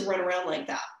to run around like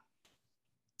that.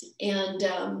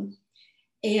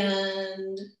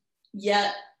 And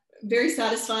yet very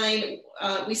satisfying.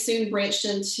 We soon branched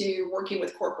into working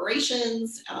with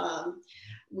corporations.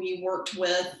 We worked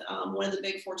with one of the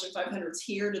big Fortune 500s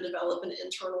here to develop an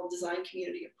internal design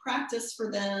community of practice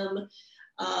for them.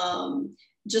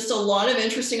 Just a lot of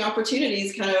interesting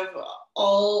opportunities kind of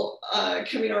all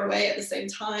coming our way at the same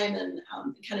time, and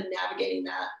kind of navigating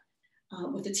that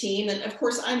with the team. And of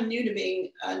course, I'm new to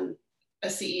being a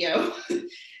CEO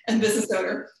and business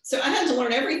owner. So I had to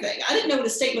learn everything. I didn't know what a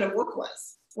statement of work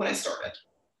was when I started.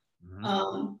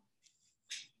 Mm-hmm.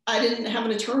 I didn't have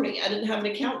an attorney. I didn't have an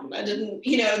accountant. I didn't,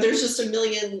 you know, there's just a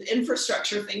million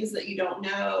infrastructure things that you don't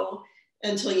know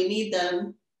until you need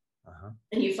them. Uh-huh.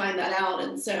 And you find that out.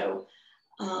 And so,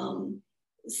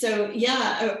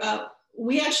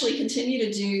 we actually continue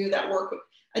to do that work.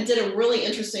 I did a really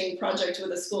interesting project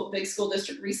with a big school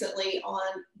district recently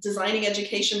on designing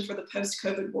education for the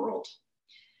post-COVID world.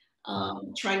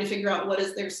 Trying to figure out what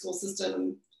is their school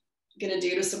system going to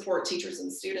do to support teachers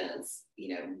and students,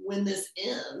 you know, when this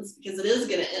ends, because it is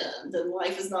going to end and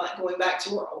life is not going back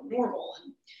to normal.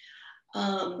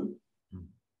 And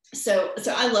so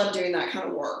I love doing that kind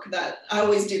of work. That I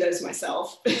always do those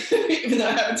myself. Even though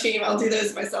I have a team, I'll do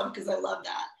those myself because I love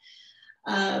that.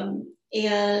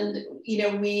 And, you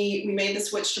know, we made the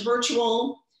switch to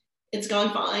virtual. It's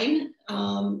gone fine.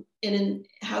 And it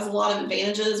has a lot of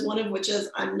advantages, one of which is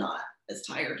I'm not as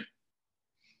tired.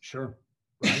 Sure.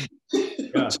 Right.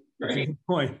 Yeah, great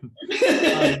point.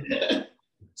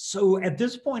 So at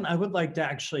this point, I would like to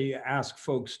actually ask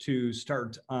folks to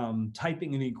start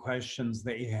typing any questions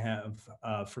they have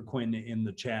for Quinn in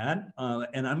the chat.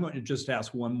 And I'm going to just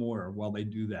ask one more while they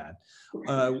do that,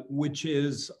 which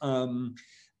is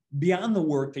beyond the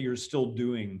work that you're still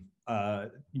doing,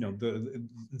 you know,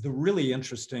 the really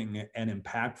interesting and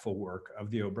impactful work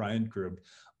of the O'Brien Group.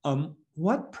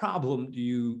 What problem do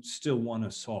you still want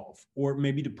to solve? Or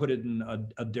maybe to put it in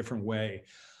a different way,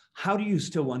 how do you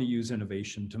still want to use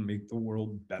innovation to make the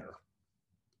world better?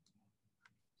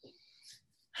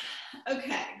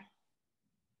 Okay.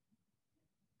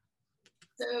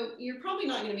 So you're probably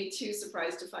not going to be too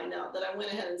surprised to find out that I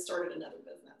went ahead and started another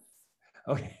business.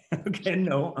 Okay. Okay.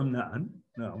 No, I'm not.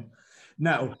 No.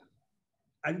 Now,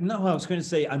 I was going to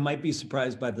say I might be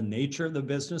surprised by the nature of the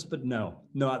business, but no,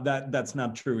 that's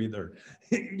not true either.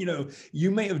 You know, you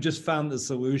may have just found the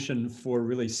solution for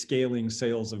really scaling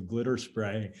sales of glitter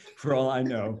spray, for all I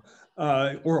know,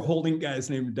 or holding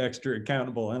guys named Dexter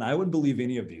accountable. And I would believe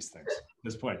any of these things at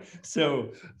this point.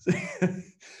 So,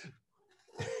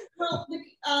 well,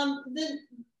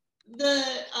 the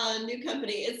new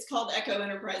company, it's called Echo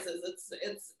Enterprises.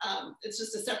 It's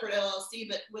just a separate LLC,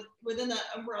 but within that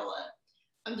umbrella,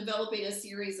 I'm developing a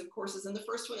series of courses, and the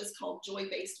first one is called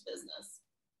Joy-Based Business.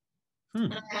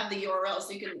 And I have the URL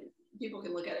so people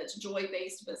can look at it. It's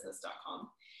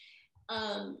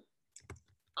joybasedbusiness.com.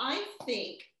 I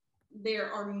think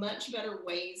there are much better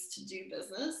ways to do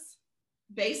business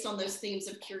based on those themes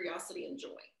of curiosity and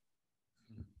joy.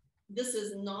 This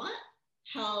is not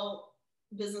how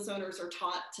business owners are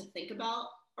taught to think about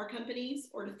our companies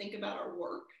or to think about our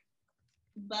work,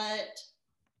 but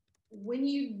when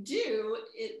you do,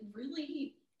 it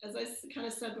really, as I kind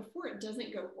of said before, it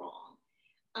doesn't go wrong.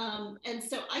 And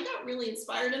so I got really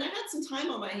inspired, and I had some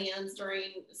time on my hands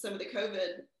during some of the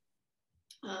COVID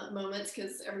moments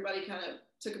because everybody kind of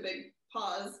took a big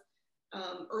pause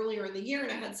earlier in the year,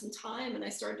 and I had some time, and I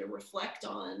started to reflect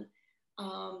on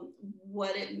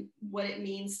what it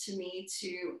means to me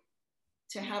to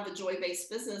have a joy-based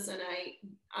business. And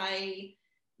I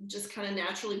just kind of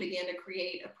naturally began to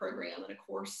create a program and a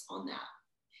course on that.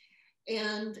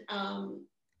 And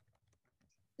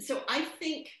so I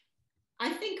think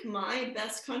my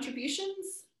best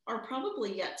contributions are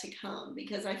probably yet to come,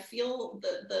 because I feel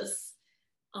that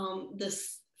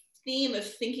this theme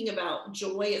of thinking about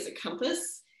joy as a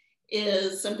compass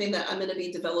is something that I'm going to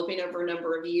be developing over a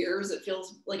number of years. It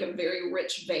feels like a very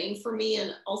rich vein for me,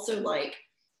 and also like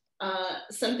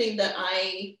something that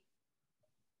I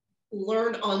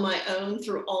learned on my own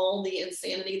through all the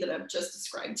insanity that I've just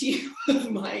described to you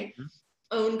of my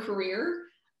own career.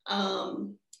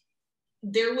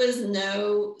 There was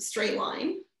no straight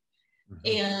line,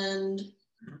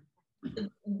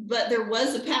 but there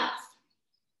was a path.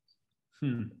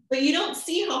 But you don't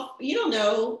see you don't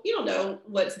know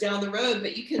what's down the road,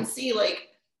 but you can see like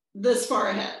this far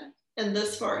ahead and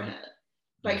this far ahead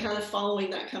by kind of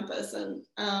following that compass. And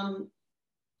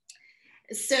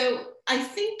so I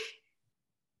think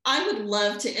I would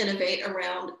love to innovate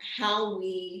around how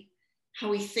we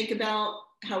think about,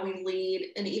 how we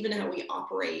lead, and even how we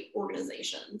operate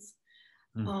organizations.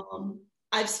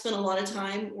 I've spent a lot of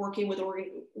time working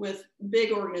with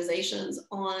big organizations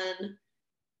on,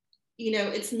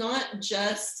 it's not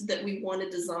just that we want to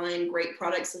design great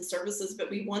products and services,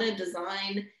 but we want to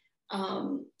design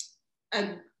an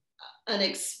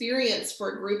experience for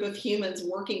a group of humans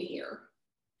working here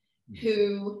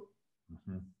who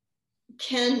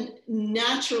can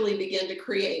naturally begin to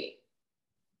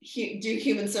do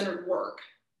human-centered work,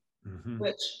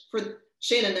 which for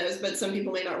Shannon knows, but some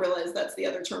people may not realize that's the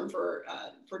other term for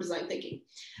design thinking.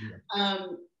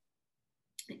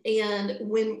 And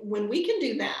when we can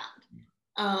do that,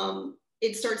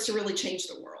 it starts to really change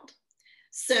the world.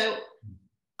 So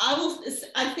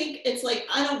I think it's like,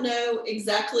 I don't know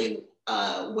exactly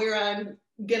where I'm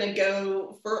gonna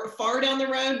go far down the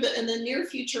road, but in the near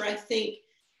future, I think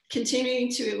continuing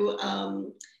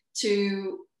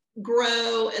to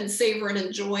grow and savor and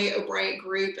enjoy O'Briant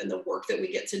Group and the work that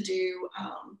we get to do,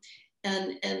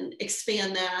 and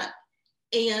expand that,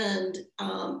 and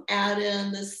add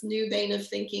in this new vein of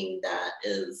thinking that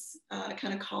is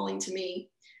kind of calling to me.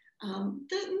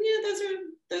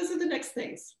 Those are the next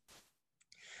things.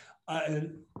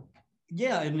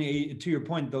 Yeah, and to your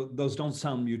point, those don't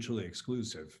sound mutually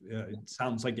exclusive. It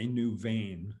sounds like a new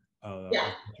vein of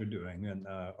what you're doing, and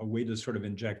a way to sort of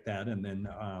inject that, and then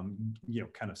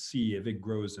kind of see if it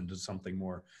grows into something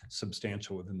more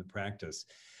substantial within the practice.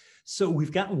 So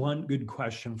we've got one good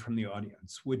question from the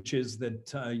audience, which is that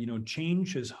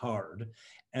change is hard,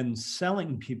 and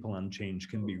selling people on change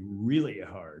can be really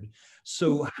hard.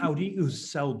 So how do you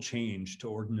sell change to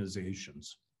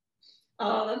organizations?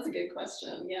 Oh, that's a good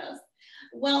question. Yes.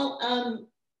 Well,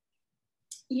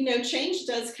 change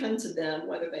does come to them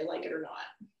whether they like it or not.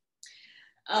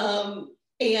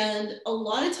 And a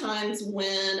lot of times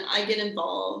when I get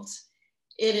involved,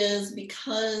 it is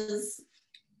because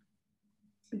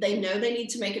they know they need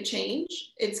to make a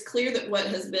change. It's clear that what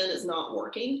has been is not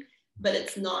working, but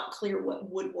it's not clear what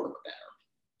would work better.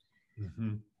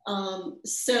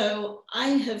 So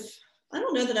I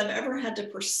don't know that I've ever had to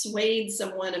persuade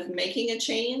someone of making a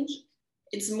change.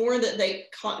 It's more that they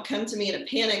come to me in a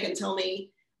panic and tell me,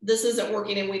 this isn't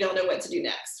working and we don't know what to do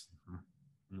next.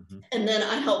 And then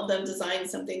I help them design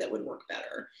something that would work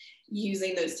better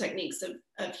using those techniques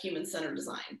of human-centered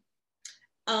design.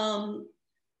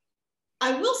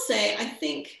 I will say, I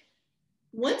think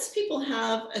once people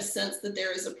have a sense that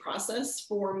there is a process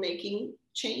for making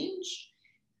change,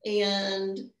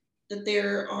 and that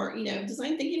there are,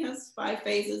 design thinking has 5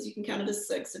 phases, you can count it as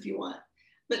 6 if you want,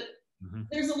 but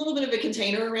there's a little bit of a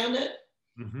container around it.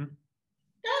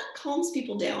 That calms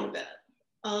people down a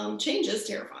bit. Change is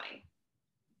terrifying.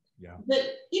 Yeah.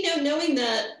 But, knowing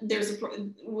that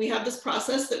we have this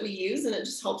process that we use, and it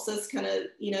just helps us kind of,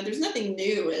 there's nothing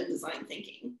new in design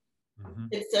thinking.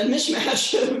 It's a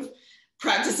mishmash of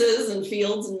practices and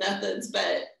fields and methods,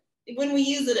 but when we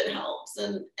use it, it helps.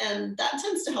 And that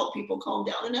tends to help people calm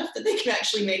down enough that they can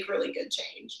actually make really good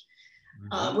change,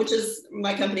 which is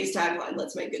my company's tagline,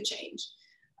 let's make good change,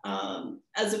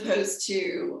 as opposed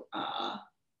to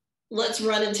let's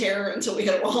run in terror until we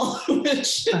hit a wall,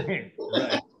 which... Right.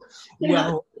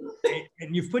 Well,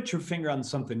 and you've put your finger on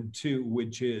something too,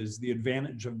 which is the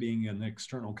advantage of being an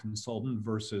external consultant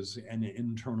versus an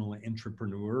internal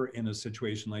entrepreneur in a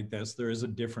situation like this. There is a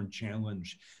different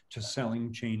challenge to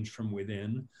selling change from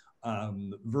within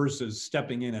versus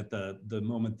stepping in at the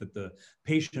moment that the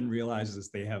patient realizes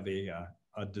they have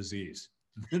a disease.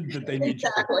 that they need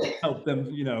Exactly. to help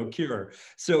them, cure.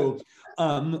 So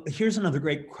here's another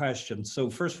great question. So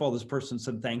first of all, this person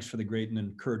said, thanks for the great and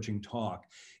encouraging talk.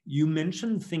 You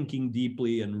mentioned thinking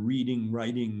deeply and reading,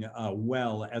 writing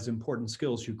well as important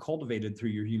skills you cultivated through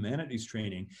your humanities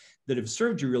training that have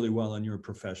served you really well in your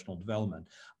professional development.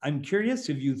 I'm curious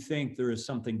if you think there is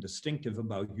something distinctive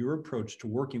about your approach to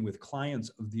working with clients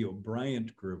of the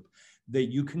O'Brien Group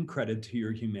that you can credit to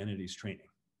your humanities training.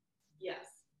 Yes.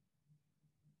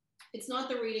 It's not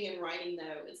the reading and writing,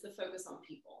 though. It's the focus on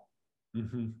people.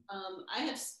 Mm-hmm. I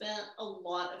have spent a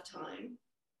lot of time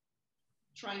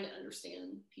trying to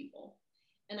understand people.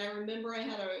 And I remember I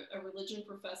had a religion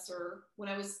professor when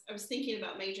I was thinking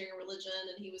about majoring in religion,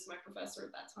 and he was my professor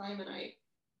at that time. And I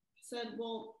said,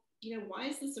 well, why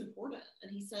is this important?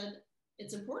 And he said,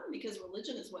 it's important because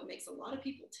religion is what makes a lot of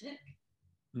people tick.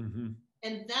 Mm-hmm.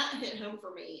 And that hit home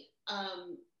for me,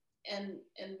 and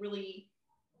really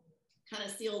kind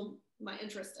of sealed my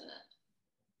interest in it,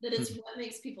 that it's what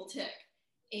makes people tick.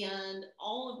 And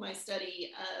all of my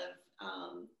study of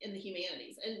in the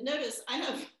humanities, and notice I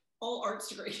have all arts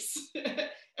degrees,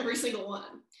 every single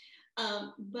one,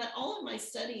 but all of my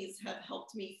studies have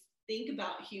helped me think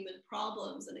about human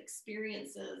problems and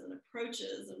experiences and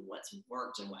approaches and what's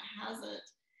worked and what hasn't,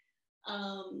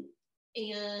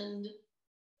 and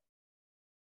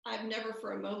I've never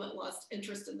for a moment lost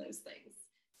interest in those things.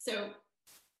 So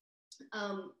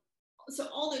so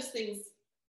all those things,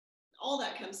 all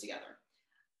that comes together.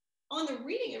 On the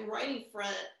reading and writing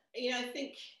front, I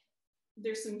think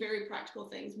there's some very practical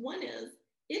things. One is,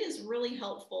 it is really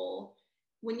helpful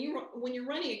when you're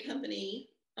running a company,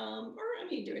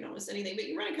 doing almost anything, but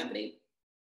you run a company,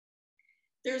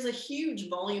 there's a huge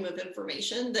volume of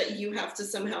information that you have to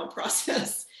somehow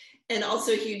process, and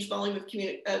also a huge volume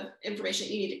of information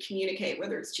you need to communicate,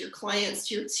 whether it's to your clients,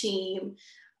 to your team,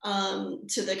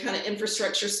 to the kind of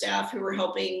infrastructure staff who are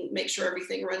helping make sure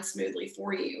everything runs smoothly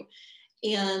for you.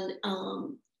 And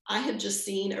I have just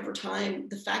seen over time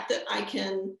the fact that I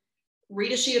can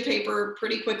read a sheet of paper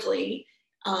pretty quickly,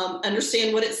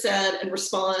 understand what it said, and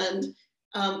respond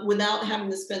without having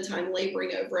to spend time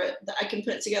laboring over it. That I can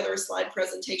put together a slide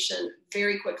presentation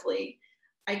very quickly.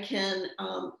 I can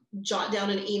jot down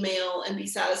an email and be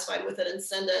satisfied with it and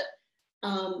send it.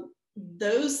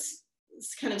 Those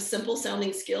kind of simple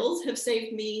sounding skills have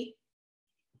saved me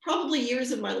probably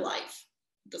years of my life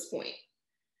at this point.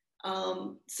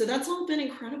 So that's all been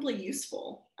incredibly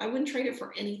useful. I wouldn't trade it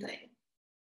for anything.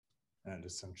 That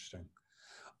is interesting.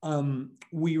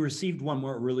 We received one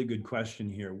more really good question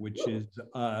here, which is,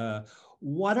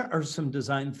 what are some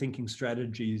design thinking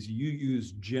strategies you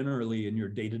use generally in your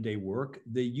day-to-day work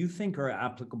that you think are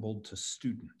applicable to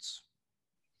students?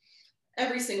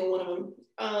 Every single one of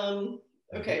them.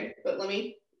 Okay, but let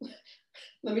me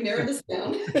narrow this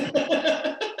down.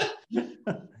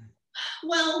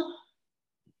 Well,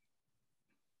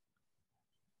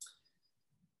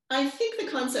 I think the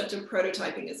concept of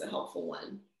prototyping is a helpful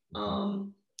one.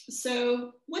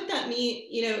 So what that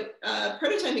means,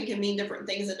 prototyping can mean different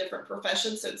things in different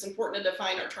professions, so it's important to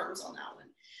define our terms on that one.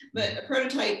 But a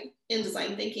prototype in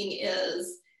design thinking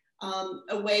is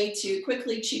a way to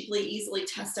quickly, cheaply, easily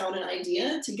test out an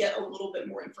idea to get a little bit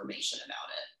more information about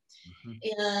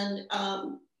it.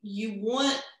 And you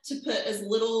want to put as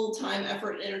little time,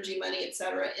 effort, energy, money, et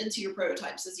cetera, into your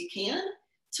prototypes as you can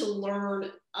to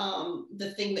learn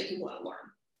the thing that you want to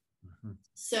learn.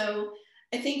 So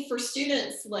I think for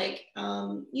students, like,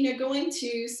 going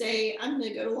to say, I'm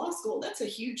going to go to law school, that's a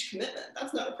huge commitment.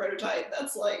 That's not a prototype.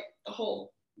 That's like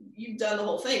you've done the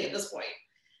whole thing at this point.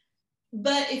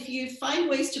 But if you find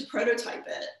ways to prototype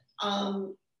it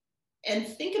and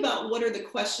think about what are the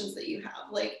questions that you have,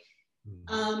 like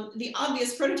the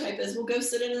obvious prototype is, we'll go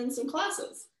sit in some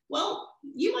classes. Well,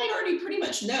 you might already pretty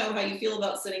much know how you feel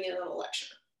about sitting in on a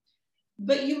lecture.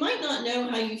 But you might not know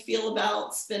how you feel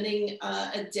about spending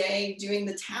a day doing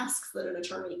the tasks that an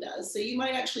attorney does. So you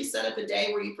might actually set up a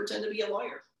day where you pretend to be a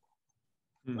lawyer.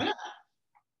 Why not?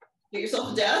 Get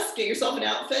yourself a desk, get yourself an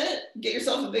outfit, get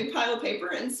yourself a big pile of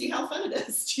paper, and see how fun it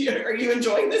is. Are you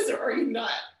enjoying this or are you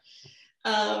not?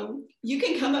 You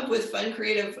can come up with fun,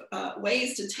 creative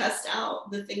ways to test out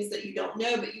the things that you don't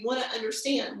know, but you want to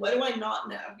understand, what do I not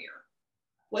know here?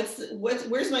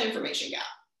 Where's my information gap?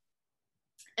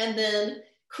 And then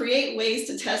create ways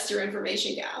to test your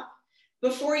information gap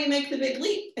before you make the big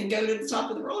leap and go to the top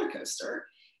of the roller coaster.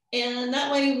 And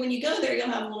that way, when you go there, you'll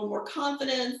have a little more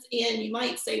confidence, and you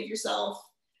might save yourself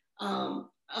a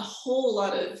whole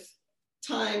lot of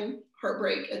time,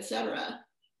 heartbreak, etc.,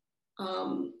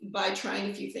 by trying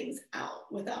a few things out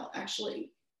without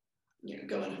actually,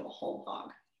 going to a whole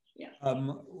hog. Yeah.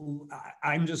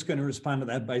 I'm just going to respond to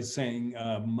that by saying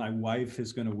my wife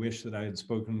is going to wish that I had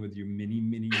spoken with you many,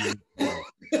 many years ago.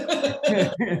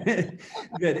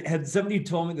 That had somebody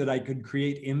told me that I could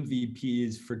create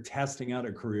MVPs for testing out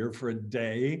a career for a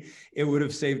day, it would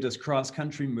have saved us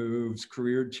cross-country moves,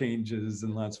 career changes,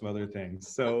 and lots of other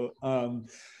things. So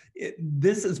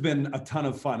this has been a ton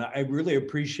of fun. I really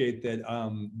appreciate that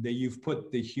that you've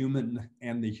put the human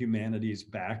and the humanities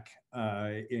back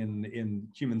in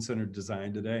human-centered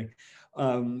design today.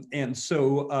 And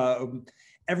so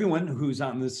everyone who's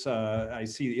on this, I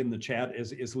see in the chat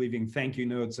is leaving thank you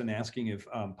notes and asking if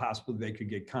possibly they could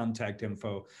get contact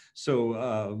info.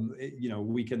 So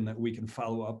we can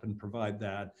follow up and provide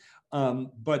that.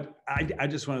 But I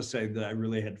just want to say that I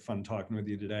really had fun talking with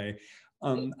you today.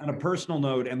 On a personal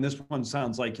note, and this one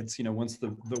sounds like it's, once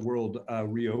the world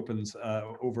reopens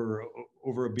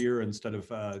over a beer instead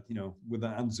of,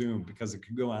 on Zoom, because it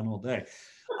could go on all day.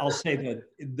 I'll say that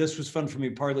this was fun for me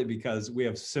partly because we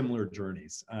have similar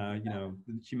journeys,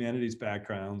 humanities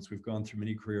backgrounds. We've gone through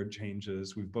many career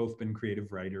changes. We've both been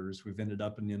creative writers. We've ended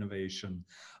up in innovation,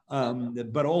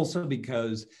 but also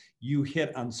because you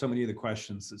hit on so many of the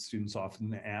questions that students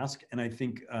often ask, and I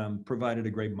think provided a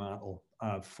great model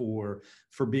for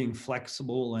being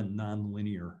flexible and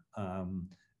nonlinear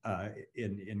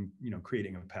in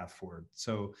creating a path forward.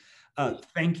 So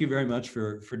thank you very much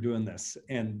for doing this.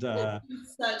 And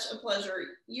such a pleasure.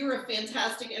 You're a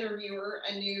fantastic interviewer.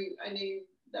 I knew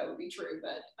that would be true,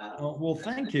 but well,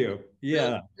 thank you. Yeah.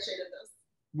 Really appreciated this.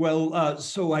 Well,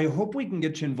 so I hope we can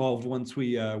get you involved once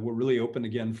we're really open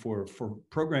again for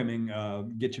programming,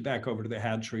 get you back over to the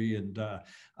Hatchery and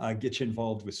get you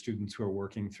involved with students who are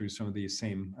working through some of these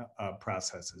same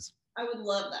processes. I would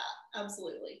love that.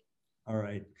 Absolutely. All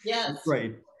right. Yes.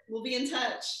 Great. We'll be in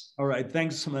touch. All right.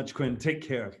 Thanks so much, Quinn. Take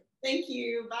care. Thank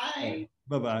you. Bye.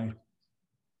 Bye-bye.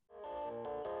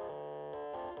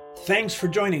 Thanks for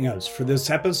joining us for this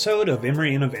episode of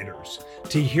Emory Innovators.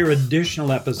 To hear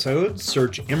additional episodes,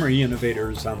 search Emory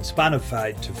Innovators on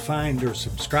Spotify to find or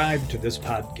subscribe to this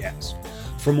podcast.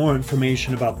 For more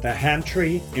information about the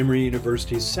Hatchery, Emory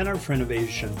University's Center for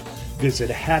Innovation, visit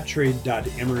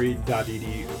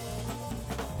hatchery.emory.edu.